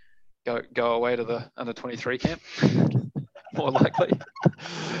 Go away to the under 23 camp, more likely.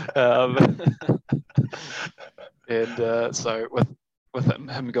 So with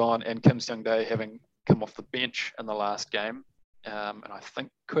him gone and Kim Seung Dae having come off the bench in the last game, and I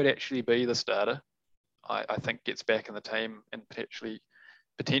think could actually be the starter. I think gets back in the team and potentially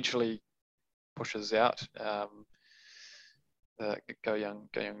pushes out Go Young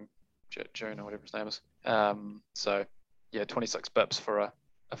June or whatever his name is. 26 bips for a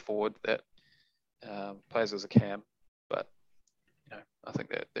forward that plays as a cam, but I think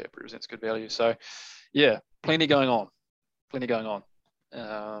that represents good value. So plenty going on.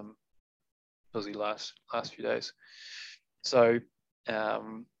 Busy last few days. So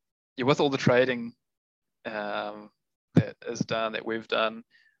with all the trading that is done, that we've done,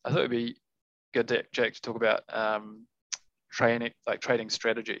 I thought it'd be good, Jake, to talk about trading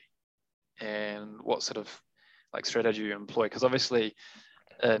strategy and what sort of strategy you employ. Because obviously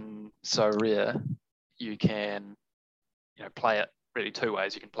in Sorare you can play it really two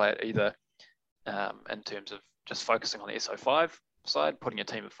ways. You can play it either in terms of just focusing on the SO5 side, putting a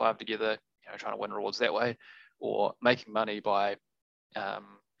team of 5 together, trying to win rewards that way, or making money by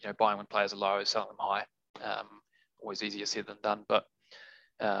buying when players are low, selling them high. Always easier said than done, but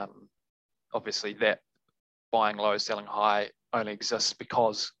obviously that buying low, selling high only exists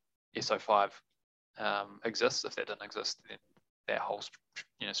because SO5 exists. If that didn't exist, then that whole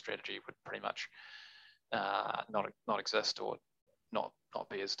strategy would pretty much not exist or not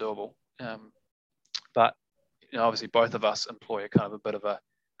be as doable. But obviously both of us employ a kind of a bit of a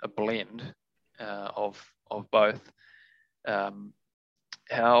blend of both.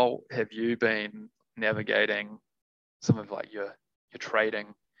 How have you been navigating some of like your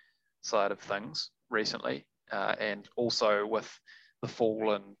trading side of things recently, and also with the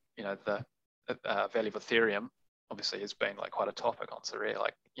fall in the value of Ethereum? Obviously has been like quite a topic on Sorare.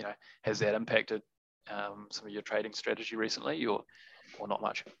 Like, has that impacted some of your trading strategy recently, or not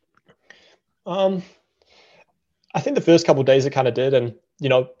much? I think the first couple of days it kind of did, and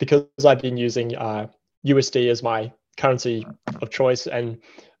because I've been using USD as my currency of choice and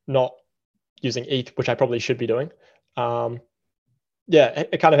not using ETH, which I probably should be doing.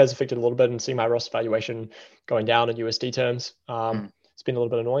 It kind of has affected a little bit, and seeing my Ross valuation going down in USD terms. It's been a little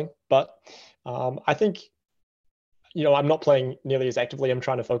bit annoying, but I think I'm not playing nearly as actively. I'm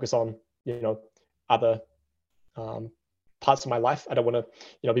trying to focus on other parts of my life. I don't want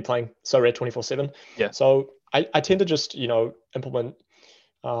to be playing Sorare 24/7. Yeah. So I tend to just implement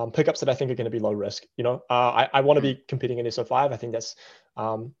pickups that I think are going to be low risk. I want to be competing in SO5. I think that's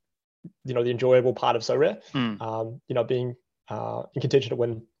the enjoyable part of Sorare. Being in contention to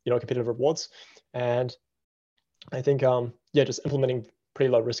win competitive rewards, and I think just implementing pretty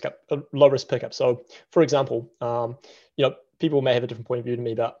low risk pickup. So for example, people may have a different point of view to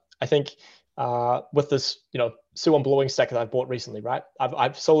me, but I think with this Suwon Bluewing stack that I've bought recently, right?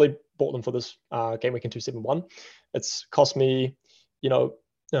 I've solely bought them for this game week in 271. It's cost me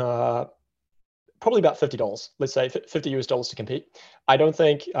probably about $50. Let's say $50 to compete. I don't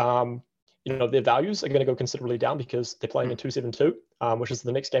think their values are going to go considerably down because they're playing in 272, which is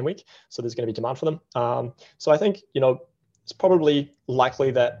the next game week. So there's going to be demand for them. So I think it's probably likely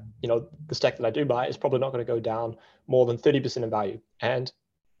that the stack that I do buy is probably not going to go down more than 30% in value, and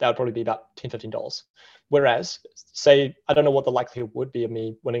that would probably be about $10-15. Whereas, say, I don't know what the likelihood would be of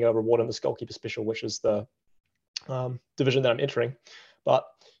me winning a reward in the Skullkeeper Special, which is the division that I'm entering. But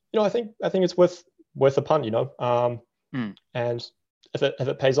I think it's worth a punt. And if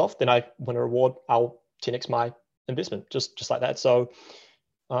it pays off, then I win a reward. I'll 10x my investment just like that. So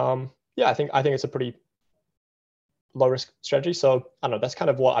I think it's a pretty low risk strategy. So I don't know, that's kind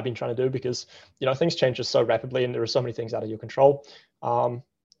of what I've been trying to do, because things change just so rapidly and there are so many things out of your control.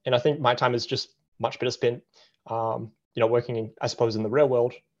 And I think my time is just much better spent working in, I suppose, in the real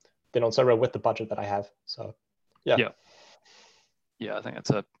world than on Sorare with the budget that I have. So yeah, I think that's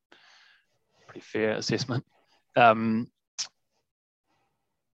a pretty fair assessment. What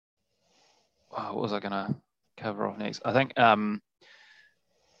was I going to cover off next? I think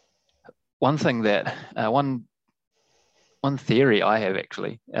one thing that one theory I have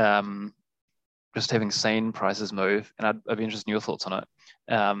actually, just having seen prices move, and I'd be interested in your thoughts on it,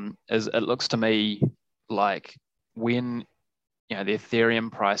 is it looks to me like when the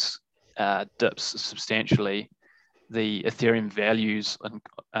Ethereum price dips substantially, the Ethereum values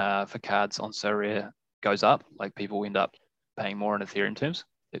for cards on Sorare goes up. Like people end up paying more in Ethereum terms.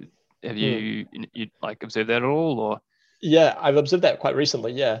 Have you like observed that at all, or? Yeah, I've observed that quite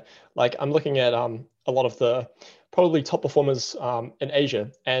recently. Yeah, like I'm looking at a lot of the probably top performers in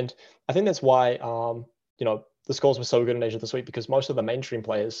Asia, and I think that's why the scores were so good in Asia this week, because most of the mainstream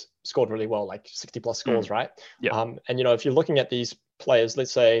players scored really well, like 60 plus scores, right? Yeah. And if you're looking at these players,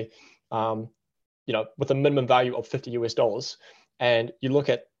 let's say with a minimum value of $50, and you look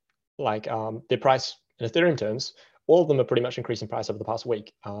at like their price in Ethereum terms, all of them are pretty much increasing price over the past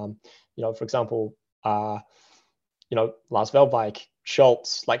week. For example, Lars Velvik,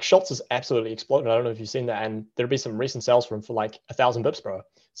 Schultz has absolutely exploded. I don't know if you've seen that, and there'll be some recent sales for him for like 1,000 bips, bro.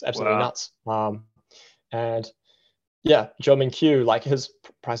 It's absolutely nuts. And yeah, Joe Min Q, like his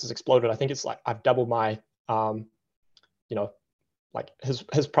price has exploded. I think it's like I've doubled my, like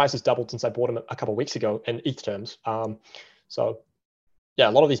his price has doubled since I bought him a couple of weeks ago in ETH terms. So yeah,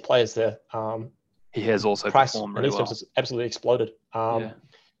 a lot of these players there. He has also performed really well. Has absolutely exploded.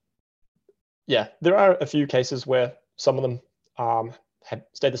 Yeah, there are a few cases where some of them have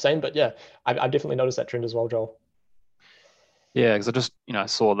stayed the same, but yeah, I've definitely noticed that trend as well, Joel. Yeah, because I just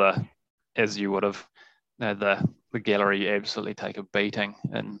saw as you would have, the gallery absolutely take a beating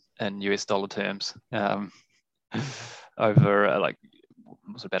in US dollar terms over like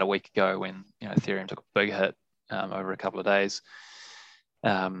it was about a week ago when Ethereum took a big hit over a couple of days,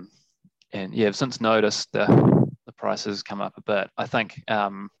 and yeah, I've since noticed the prices come up a bit. I think,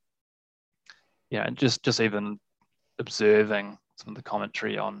 just even observing some of the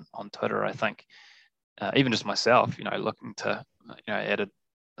commentary on Twitter, I think even just myself, looking to add a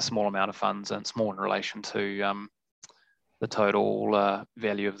small amount of funds, and small in relation to the total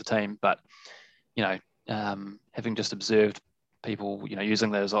value of the team, but having just observed people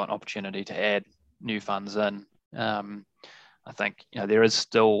using that as an opportunity to add new funds in, I think there is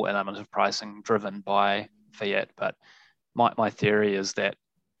still an element of pricing driven by fiat, but my theory is that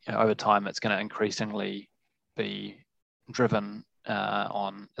over time it's going to increasingly be driven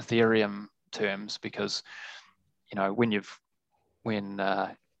on Ethereum terms, because when you're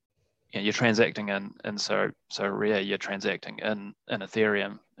transacting in Sorare, you're transacting in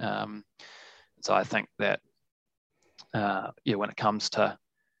Ethereum. So I think that when it comes to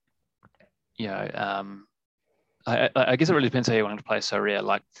I guess it really depends how you want to play Sorare.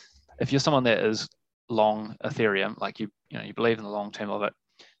 Like if you're someone that is long Ethereum, like you believe in the long term of it,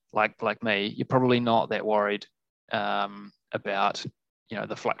 like me, you're probably not that worried about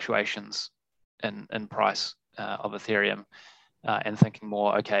the fluctuations in price of Ethereum, and thinking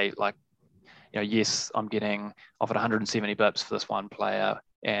more, okay, like yes, I'm getting offered 170 bips for this one player,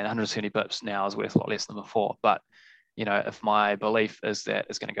 and 170 bips now is worth a lot less than before. But if my belief is that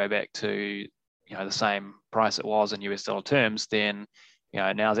it's going to go back to the same price it was in US dollar terms, then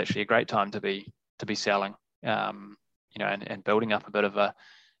now is actually a great time to be selling, and building up a bit of a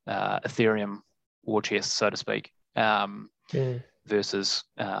Ethereum war chest, so to speak, versus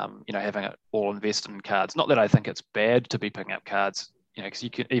having it all invested in cards. Not that I think it's bad to be picking up cards, because you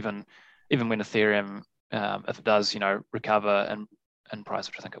can even when Ethereum, if it does recover in price,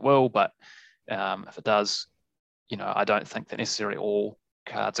 which I think it will, but if it does, I don't think that necessarily all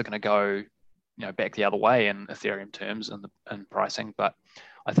cards are going to go back the other way in Ethereum terms and pricing, but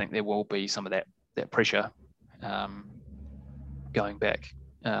I think there will be some of that pressure going back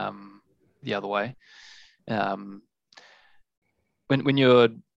the other way. When you're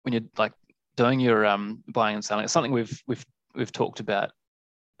like doing your buying and selling, it's something we've talked about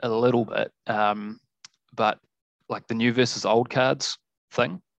a little bit, but like the new versus old cards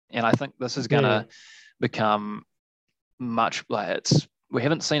thing, and I think this is going to become much we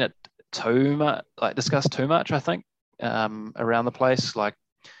haven't seen it too much discussed too much, I think, around the place. Like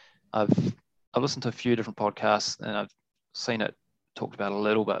I've listened to a few different podcasts and I've seen it talked about a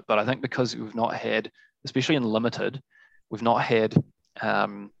little bit, but I think because we've not had, especially in limited, we've not had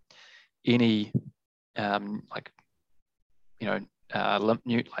any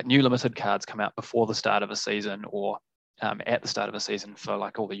new limited cards come out before the start of a season, or at the start of a season for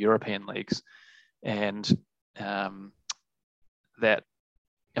like all the European leagues, and that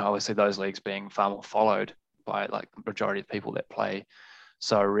obviously those leagues being far more followed by like the majority of people that play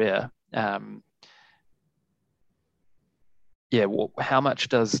Sorare. How much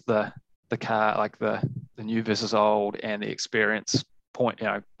does the card, like the new versus old and the experience point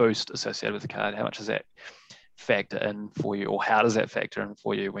boost associated with the card, how much does that factor in for you, or how does that factor in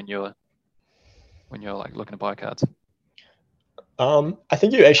for you when you're like looking to buy cards? I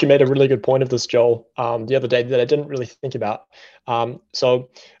think you actually made a really good point of this, Joel, the other day that I didn't really think about. So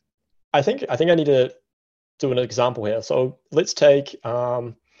I think I need to do an example here. So let's take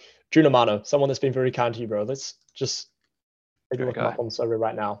Junimano, someone that's been very kind to you, bro. Let's just maybe look him up on the server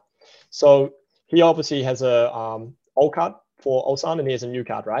right now. So he obviously has a old card for Ulsan, and he has a new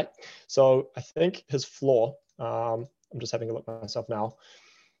card, right? So I think his floor, I'm just having a look myself now,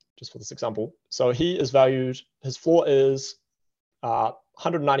 just for this example. So he is valued, his floor is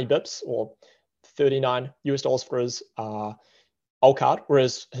 190 bips or $39 for his old card,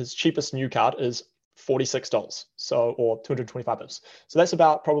 whereas his cheapest new card is $46, so, or 225 bips. So that's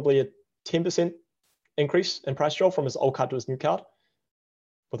about probably a 10% increase in price, Joel, from his old card to his new card.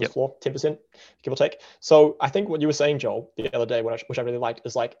 With his floor, 10%, give or take. So I think what you were saying, Joel, the other day, which I really liked,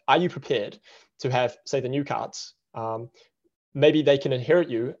 is like, are you prepared to have, say, the new cards? Maybe they can inherit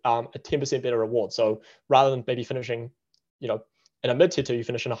you a 10% better reward. So rather than maybe finishing, in a mid tier 2, you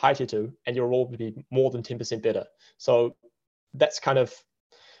finish in a high tier 2, and your reward would be more than 10% better. So that's kind of,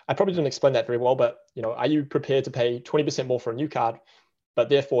 I probably didn't explain that very well, but are you prepared to pay 20% more for a new card, but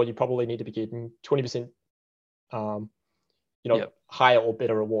therefore you probably need to be getting 20% higher or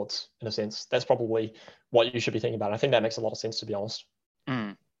better rewards in a sense? That's probably what you should be thinking about. I think that makes a lot of sense, to be honest.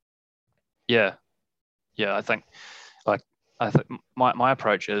 Yeah, I think my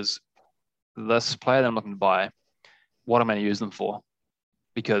approach is, this player that I'm looking to buy, what am I going to use them for?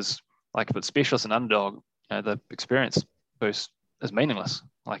 Because like if it's specialist and underdog, the experience boost is meaningless.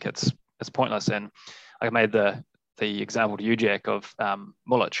 Like it's pointless. And I made the example to you, Jack, of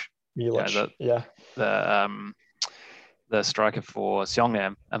Mulic. The the striker for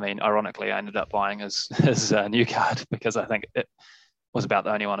Seongnam, I mean, ironically, I ended up buying his new card because I think it was about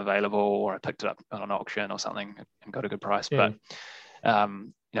the only one available, or I picked it up on an auction or something and got a good price. But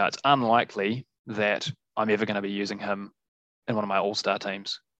it's unlikely that I'm ever going to be using him in one of my all-star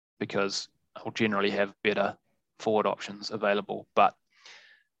teams because I'll generally have better forward options available. But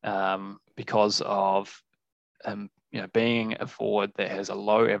because of him, being a forward that has a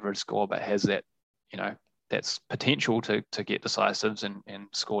low average score but has that, that's potential to get decisives and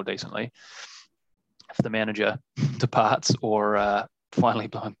score decently, if the manager departs or finally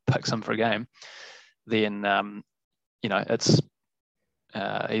picks him for a game, then it's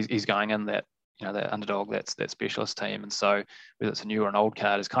he's going in that that underdog, that specialist team, and so whether it's a new or an old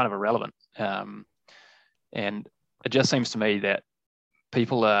card is kind of irrelevant. And it just seems to me that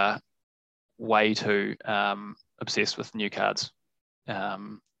people are way too obsessed with new cards.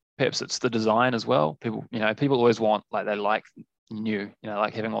 Perhaps it's the design as well. People always want, they like new,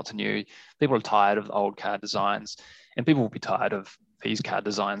 like having lots of new. People are tired of the old card designs, and people will be tired of these card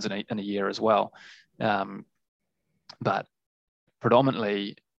designs in a year as well. But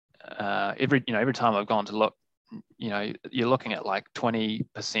predominantly, every time I've gone to look, you're looking at like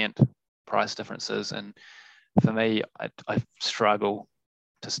 20% price differences, and for me, I struggle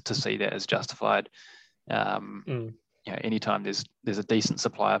to see that as justified. Anytime there's a decent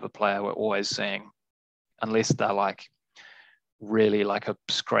supply of a player, we're always seeing, unless they're like really like a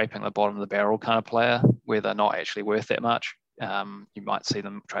scraping the bottom of the barrel kind of player where they're not actually worth that much, you might see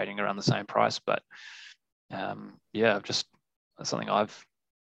them trading around the same price. But just that's something I've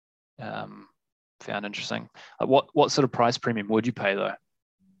found interesting. What sort of price premium would you pay though?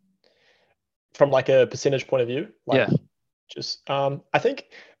 From like a percentage point of view? I think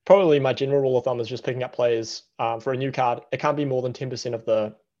probably my general rule of thumb is just picking up players for a new card. It can't be more than 10% of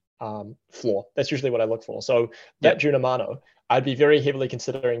the floor. That's usually what I look for. So that Junimano, I'd be very heavily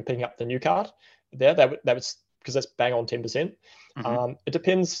considering picking up the new card there. That would because that's bang on 10%. Mm-hmm. It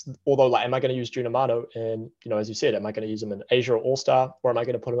depends, although am I going to use Junimano in, as you said, am I going to use him in Asia or All-Star, or am I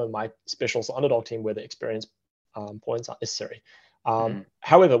going to put him in my specials underdog team where the experience points aren't necessary?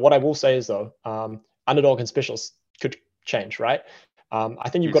 However, what I will say is though, underdog and specials could change, right? I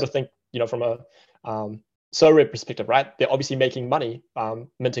think you've got to think, from a Sorare perspective, right? They're obviously making money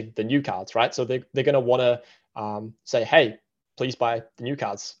minting the new cards, right? So they're going to want to say, hey, please buy the new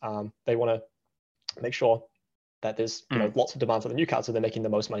cards. They want to make sure that there's lots of demand for the new cards, so they're making the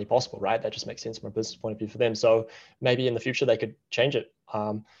most money possible, right? That just makes sense from a business point of view for them. So maybe in the future they could change it.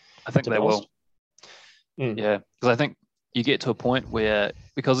 I think they will. Yeah, because I think you get to a point where,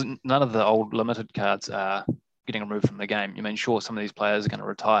 because none of the old limited cards are getting removed from the game. You mean, sure, some of these players are going to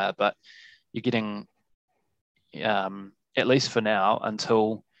retire, but you're getting, at least for now,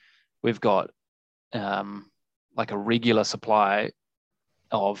 until we've got like a regular supply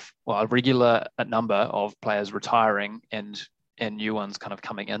of, a regular number of players retiring and new ones kind of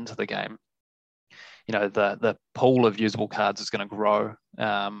coming into the game. The pool of usable cards is going to grow,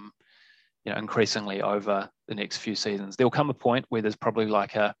 increasingly over the next few seasons. There'll come a point where there's probably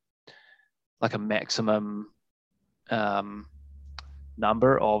like a maximum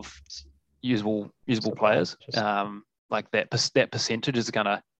number of usable players. Like that percentage is going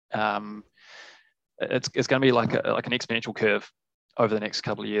to it's going to be like an exponential curve over the next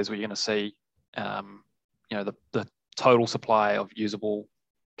couple of years, where you're going to see the total supply of usable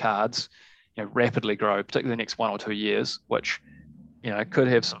cards rapidly grow, particularly the next 1 or 2 years, which could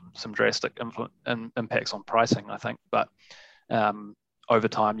have some drastic impacts on pricing, I think. But over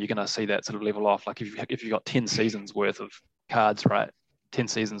time, you're going to see that sort of level off. Like if you've got 10 seasons worth of cards, right? 10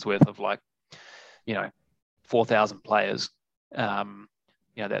 seasons worth of 4,000 players.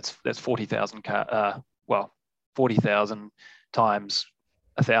 That's 40,000 40,000 times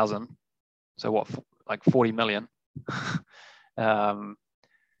 1,000. So what, like 40 million cards?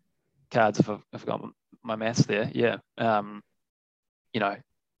 If I've got my maths there, yeah.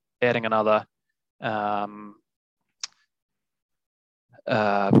 Adding another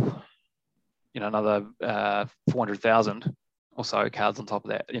another 400,000 or so cards on top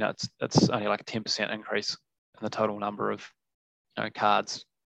of that. It's only like a 10% increase in the total number of cards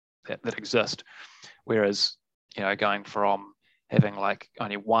that exist. Whereas going from having like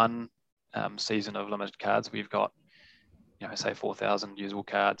only one season of limited cards, we've got say 4,000 usable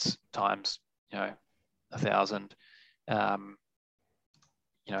cards times 1,000.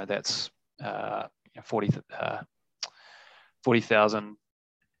 That's 40,000.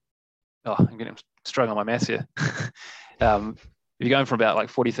 I'm struggling on my maths here. You're going from about like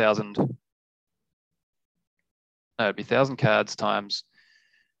 40,000. No, it'd be 1,000 cards times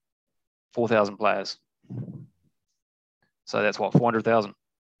 4,000 players. So that's what, 400,000?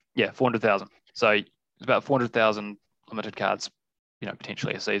 Yeah, 400,000. So it's about 400,000 limited cards,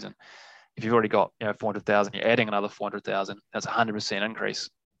 potentially a season. If you've already got 400,000, you're adding another 400,000. That's a 100% increase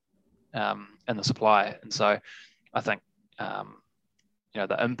in the supply. And so I think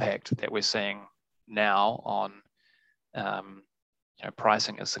the impact that we're seeing now on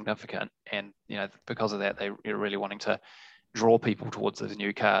pricing is significant, and because of that, they're really wanting to draw people towards those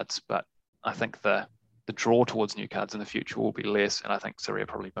new cards. But I think the draw towards new cards in the future will be less, and I think Syria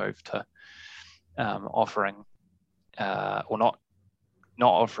probably moved to offering or not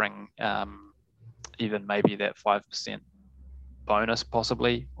offering even maybe that 5% bonus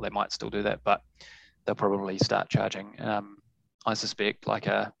possibly. Well, they might still do that, but they'll probably start charging, I suspect, like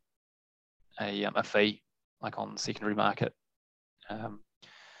a fee, like on the secondary market,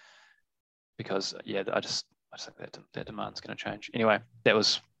 because I just think that demand's going to change. Anyway, that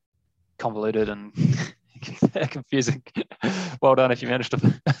was convoluted and confusing. Well done if you managed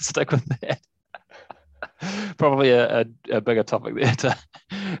to stick with that. Probably a bigger topic there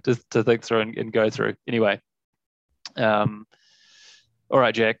to think through and go through. Anyway, all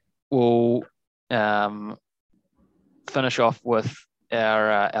right, Jack, we'll finish off with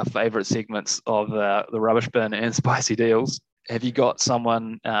our favourite segments of the rubbish bin and spicy deals. Have you got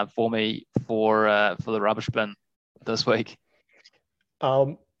someone for me for the rubbish bin this week?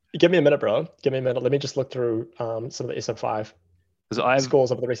 Give me a minute, bro. Give me a minute. Let me just look through some of the SM5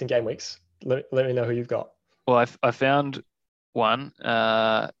 scores over the recent game weeks. Let me know who you've got. Well, I found one.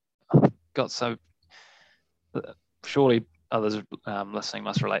 Got so surely others listening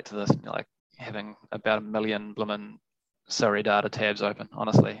must relate to this. Like having about 1 million bloomin' Surrey data tabs open.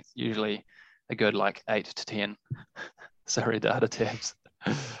 Honestly, it's usually a good like 8 to 10 Surrey data tabs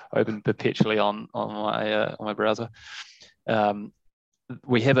open perpetually on my browser.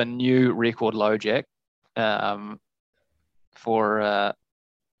 We have a new record low, Jack, for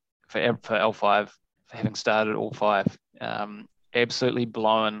L5, for having started all 5. Absolutely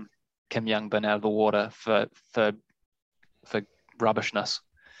blowing Kim Young Bin out of the water for rubbishness,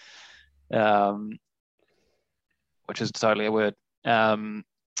 which is totally a word.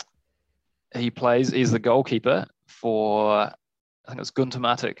 He's the goalkeeper for, I think it's Gunter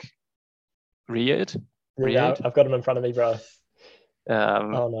Matic Riyadh. Yeah, I've got him in front of me, bro.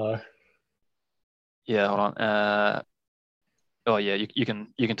 Oh no. Yeah, hold on. Oh yeah, you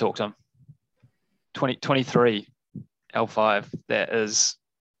can talk to him. 23 L5. That is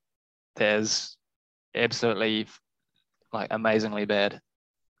absolutely like amazingly bad.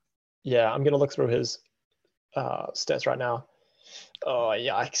 Yeah, I'm gonna look through his stats right now. Oh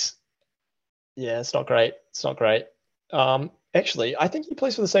yikes. Yeah, it's not great. It's not great. Actually, I think he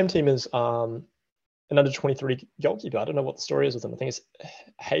plays for the same team as an under 23 goalkeeper. I don't know what the story is with him. I think it's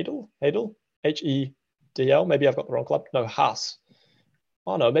Hedel, Hedel. Maybe I've got the wrong club. No, Haas.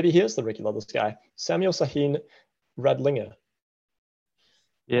 Oh no, maybe here's the regular, this guy. Samuel Sahin Radlinger.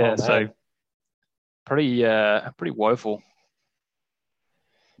 Yeah, so pretty woeful.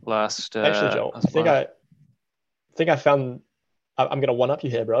 Actually, Joel, I think I found. I'm gonna one up you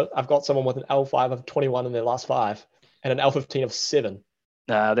here, bro. I've got someone with an L5 of 21 in their last 5 and an L15 of 7.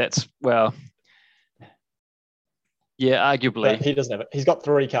 That's yeah, arguably. But he doesn't have it. He's got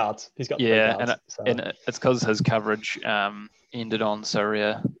 3 cards. He's got 3 cards. And it's because his coverage ended on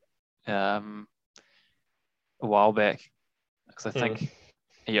Syria a while back. Because I think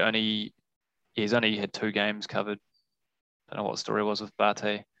he's only had 2 games covered. I don't know what the story was with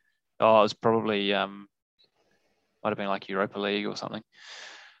Bate. Oh, it was probably might have been like Europa League or something.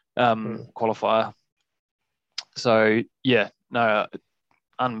 Qualifier. So yeah, no,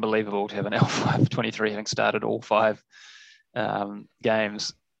 unbelievable to have an L5 23 having started all 5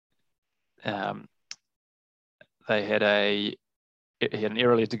 games. He had an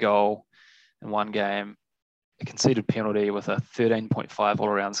earlier to goal in one game, a conceded penalty with a 13.5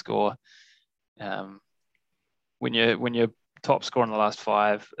 all-around score. When your top score in the last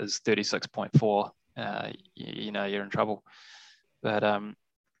 5 is 36.4, you're in trouble. But I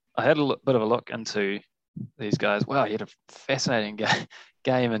had a bit of a look into these guys. Wow, he had a fascinating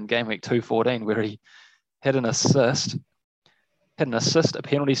game in game week 214 where he had an assist, a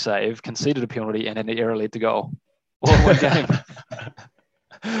penalty save, conceded a penalty, and an error led to goal all in one game.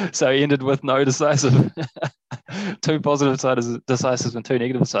 So he ended with no decisive, 2 positive decisives and 2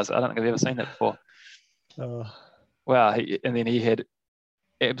 negative decisives. I don't think I've ever seen that before. Wow, and then he had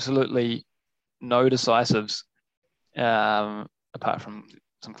absolutely no decisives, apart from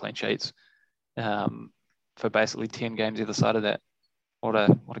some clean sheets, for basically 10 games either side of that. What a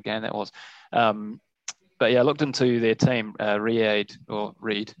game that was. But yeah, I looked into their team, Reed.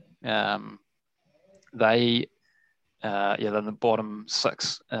 They than the bottom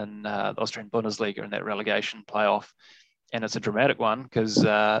 6 in the Austrian Bundesliga in that relegation playoff. And it's a dramatic one because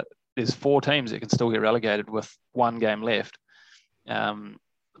there's 4 teams that can still get relegated with 1 game left. The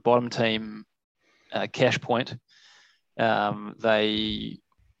bottom team, Cash Point, they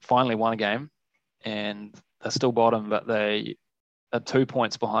finally won a game and they're still bottom, but they are 2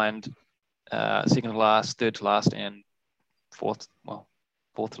 points behind second to last, third to last, and fourth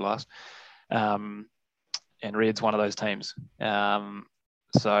to last. And Red's one of those teams.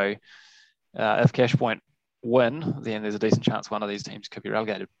 So if Cash Point win, then there's a decent chance one of these teams could be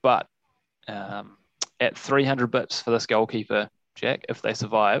relegated. But at 300 bips for this goalkeeper, Jack, if they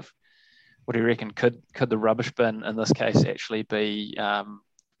survive, what do you reckon? Could the rubbish bin in this case actually be,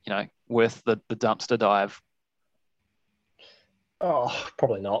 worth the dumpster dive? Oh,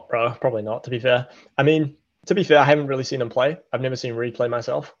 probably not, bro. Probably not, to be fair. I mean, to be fair, I haven't really seen him play. I've never seen him replay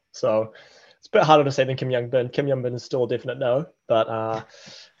myself. So it's a bit harder to say than Kim Young-bin. Kim Young-bin is still a definite no. But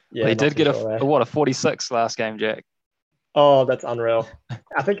yeah. Well, he did get a 46 last game, Jack. Oh, that's unreal.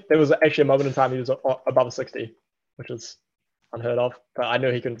 I think there was actually a moment in time he was above a 60, which was unheard of. But I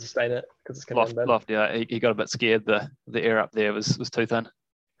knew he couldn't sustain it because it's Kim Young-bin. Yeah, he got a bit scared. The air up there was too thin.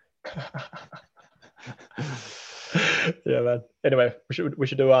 Yeah, man. Anyway, we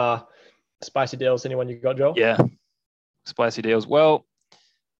should do spicy deals. Anyone you got, Joel? Yeah, spicy deals. Well,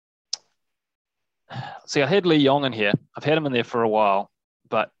 see, I had Lee Yong in here. I've had him in there for a while,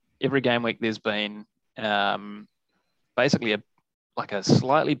 but every game week there's been basically a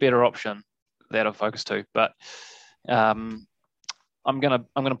slightly better option that I've focused to. But I'm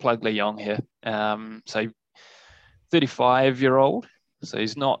gonna plug Lee Yong here. So 35-year-old. So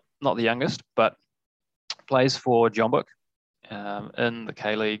he's not the youngest, but plays for Jeonbuk in the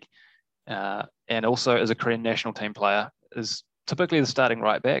K-League, and also as a Korean national team player, is typically the starting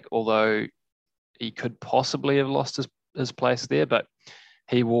right back, although he could possibly have lost his place there, but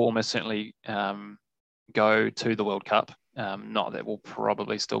he will almost certainly go to the World Cup. Not that we'll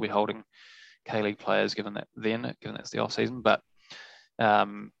probably still be holding K-League players given that's the off season, but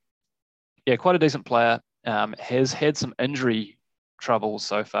quite a decent player. Has had some injury troubles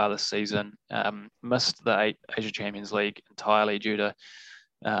so far this season. Missed the Asia Champions League entirely due to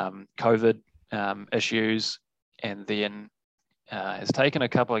COVID issues, and then has taken a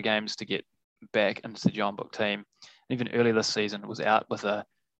couple of games to get back into the Jeonbuk team. Even earlier this season was out with a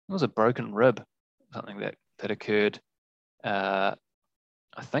broken rib, something that occurred, I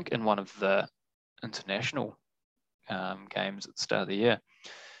think in one of the international games at the start of the year.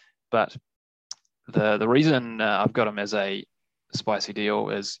 But the reason I've got him as a spicy deal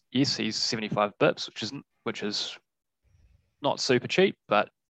is, yes, he's 75 bips, which is not super cheap, but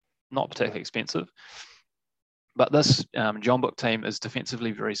not particularly expensive. But this Jeonbuk team is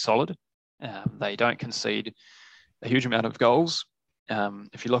defensively very solid. They don't concede a huge amount of goals.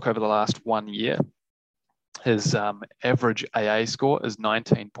 If you look over the last 1 year, his average AA score is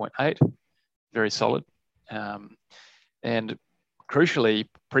 19.8, very solid. And crucially,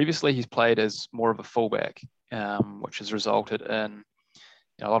 previously he's played as more of a fullback, which has resulted in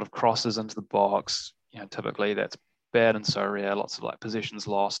a lot of crosses into the box. Typically that's bad and so rare, lots of possessions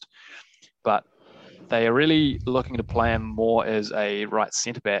lost. But they are really looking to play him more as a right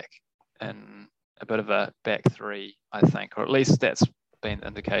centre back in a bit of a back three, I think, or at least that's been the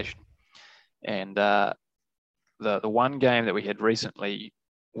indication. And the one game that we had recently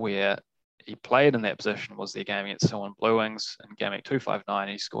where he played in that position was their game against Suwon Blue Wings in game week 259.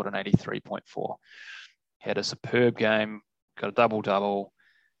 He scored an 83.4. Had a superb game, got a double-double,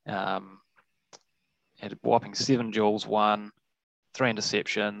 had a whopping 7 duels won, 3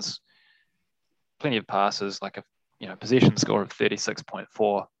 interceptions, plenty of passes, a possession score of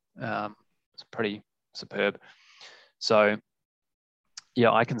 36.4. It's pretty superb. So,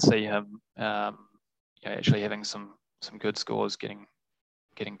 yeah, I can see him actually having some good scores, getting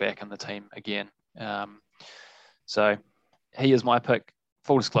back in the team again. So he is my pick.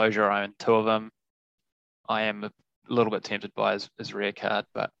 Full disclosure, I own 2 of them. I am a little bit tempted by his rare card,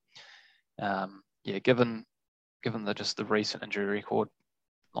 but given the recent injury record,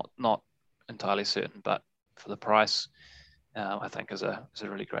 not entirely certain, but for the price, I think is a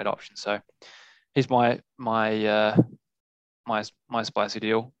really great option. So he's my spicy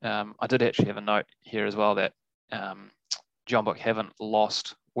deal. I did actually have a note here as well that Jeonbuk haven't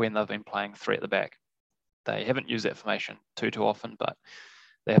lost when they've been playing 3 at the back. They haven't used that formation too often, but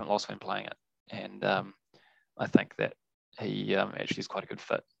they haven't lost when playing it. And I think that he actually is quite a good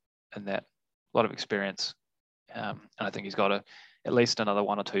fit in that. A lot of experience. And I think he's got at least another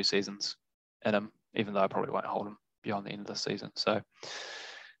 1 or 2 seasons in him, even though I probably won't hold him beyond the end of this season. So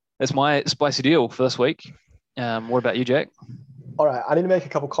that's my spicy deal for this week. What about you, Jack? All right, I need to make a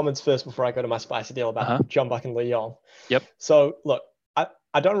couple comments first before I go to my spicy deal about John Buck and Lee Yong. Yep. So look,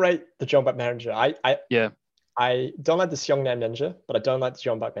 I don't rate the John Buck manager. Yeah. I don't like the Seongnam manager, but I don't like the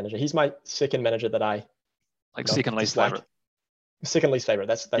John Buck manager. He's my second manager that I second least favorite. Second least favorite.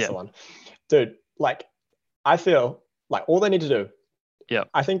 That's Yeah. the one, dude. Like, I feel like all they need to do. Yeah.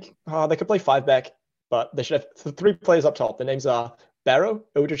 I think they could play 5 back, but they should have 3 players up top. The names are Barrow,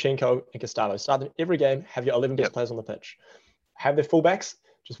 Iljichenko, and Gustavo. Start them every game. Have your 11 best players on the pitch. Have their fullbacks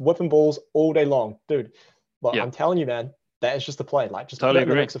just whipping balls all day long, dude. Look, I'm telling you, man, that is just the play. Like, just totally put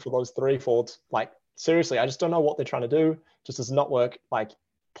it in the mixer for those 3 forwards. Like, seriously, I just don't know what they're trying to do. Just does not work. Like,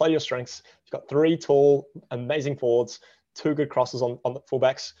 play your strengths. You've got 3 tall, amazing forwards, 2 good crosses on the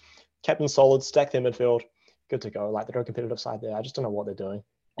fullbacks. Captain solid, stack their midfield. Good to go. Like, they're a competitive side there. I just don't know what they're doing.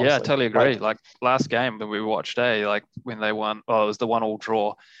 Honestly. Yeah, I totally agree. Like last game that we watched, like when they won, it was the 1-1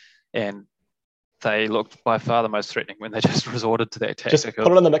 draw, and they looked by far the most threatening when they just resorted to that tactic. Just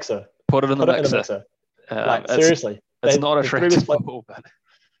put it in the mixer. Put it in the mixer. Like, seriously. It's not attractive football, but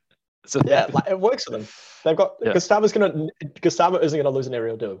like, it works for them. They've got Gustavo isn't gonna lose an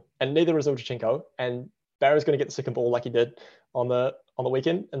aerial duel, and neither is Iljichenko, and Barry's gonna get the second ball like he did on the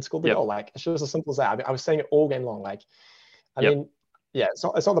weekend and score the goal. Like, it's just as simple as that. I mean, I was saying it all game long. Like, I mean, yeah, it's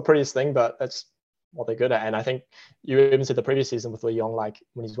not the prettiest thing, but it's what they're good at. And I think you even said the previous season with Lee Yong, like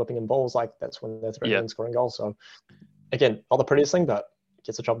when he's whipping in balls, like that's when they're threatening and scoring goals. So again, not the prettiest thing, but it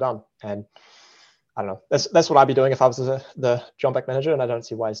gets the job done. And I don't know. That's what I'd be doing if I was the John Beck manager, and I don't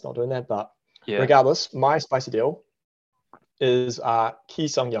see why he's not doing that. But regardless, my spicy deal is Ki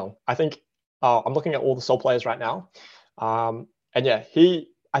Sung-young. I think I'm looking at all the Seoul players right now, and yeah,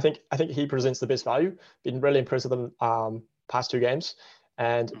 I think he presents the best value. Been really impressed with them past 2 games.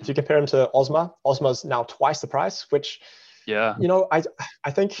 And if you compare him to Osmar's now twice the price, which, you know, I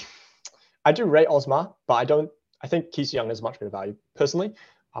think I do rate Osmar, but I think Ki Sung-young is much better value personally.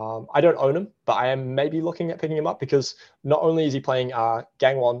 I don't own him, but I am maybe looking at picking him up because not only is he playing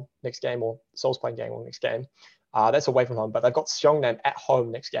Gangwon next game, or Seoul's playing Gangwon next game, that's away from home, but they've got Seongnam at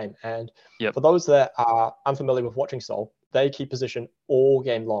home next game. And for those that are unfamiliar with watching Seoul, they keep position all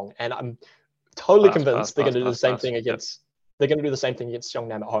game long. And I'm totally convinced they're going to do the same thing against. They're going to do the same thing against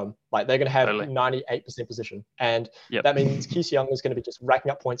Seongnam at home. Like, they're going to have 98% position, and that means Ki Sung-young is going to be just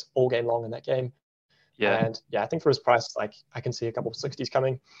racking up points all game long in that game. And I think for his price, like, I can see a couple of 60s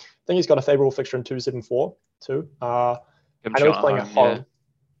coming. I think he's got a favorable fixture in 274 too. I know he's playing at home.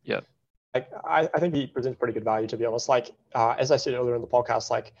 Like, I think he presents pretty good value, to be honest. Like, as I said earlier in the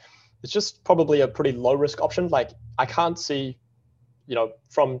podcast, like, it's just probably a pretty low risk option. Like, I can't see, you know,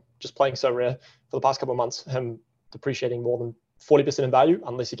 from just playing so rare for the past couple of months, him depreciating more than 40% in value,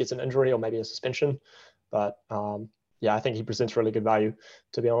 unless he gets an injury or maybe a suspension. But I think he presents really good value,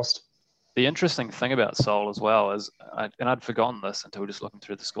 to be honest. The interesting thing about Seoul as well is, and I'd forgotten this until we're just looking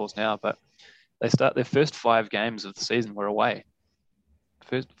through the scores now, but they start their first 5 games of the season were away.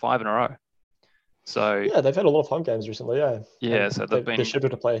 First 5 in a row. So yeah, they've had a lot of home games recently. So they're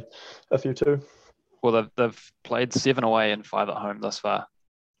scheduled to play a few too. Well, they've played 7 away and 5 at home thus far.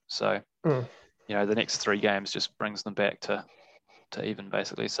 So you know, the next 3 games just brings them back to even,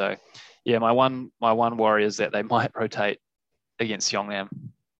 basically. So yeah, my one worry is that they might rotate against Seongnam.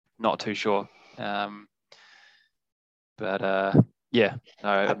 Not too sure. I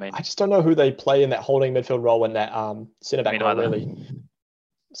just don't know who they play in that holding midfield role in that centre back role, really.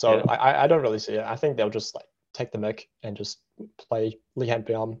 So I don't really see it. I think they'll just like take the mick and just play Lee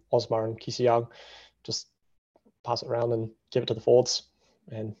Han-beom, Osmar, and Ki Sung-young, just pass it around and give it to the forwards,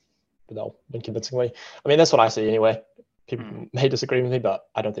 and they'll win convincingly. I mean, that's what I see anyway. People may disagree with me, but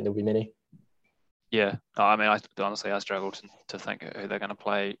I don't think there'll be many. Yeah, I mean, honestly, I struggle to think who they're going to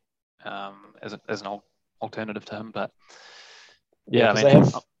play as an alternative to him. But I mean,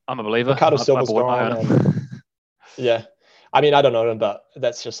 I'm a believer. Ricardo Silva's gone. Yeah, I mean, I don't know him, but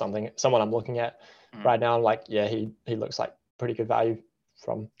that's just someone I'm looking at right now. I'm like, yeah, he looks like pretty good value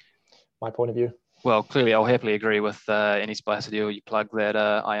from my point of view. Well, clearly, I'll happily agree with any spicy deal you plug that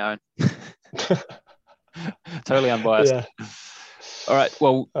I own. Totally unbiased. Yeah. All right.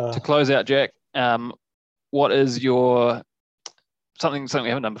 Well, to close out, Jack, what is your something we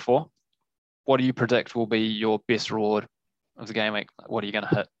haven't done before? What do you predict will be your best reward of the game week? What are you going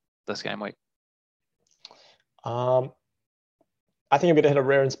to hit this game week? I think I'm going to hit a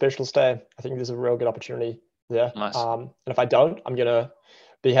rare and special stay. I think there's a real good opportunity there. Nice. And if I don't, I'm going to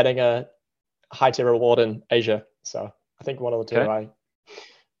be hitting a high tier reward in Asia. So I think one of the two. Okay.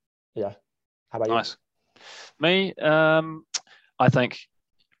 How about you? Nice. Me, I think,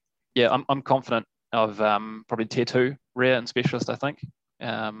 I'm confident of probably tier 2 rare and specialist. I think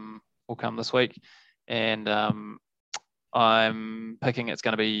will come this week, and I'm picking it's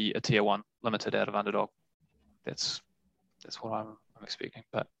going to be a tier 1 limited out of Underdog. That's what I'm expecting.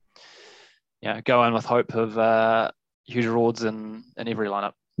 But yeah, go in with hope of huge rewards in every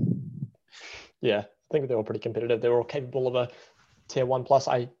lineup. Yeah, I think they're all pretty competitive. They're all capable of a tier 1 plus,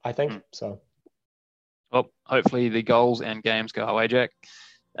 I think. So, well, hopefully the goals and games go away, Jack.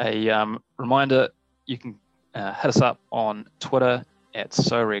 A reminder, you can hit us up on Twitter at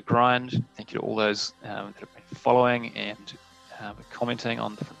SoRareGrind. Thank you to all those that have been following and commenting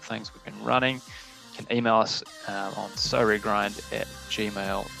on different things we've been running. You can email us on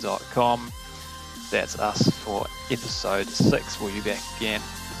soraregrind@gmail.com. That's us for episode 6. We'll be back again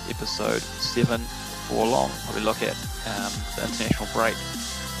with episode 7 before long. We'll look at the international break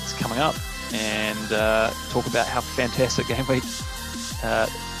that's coming up and talk about how fantastic game week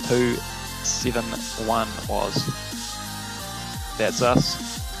 271 was. That's us.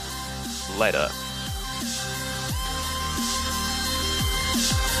 Later.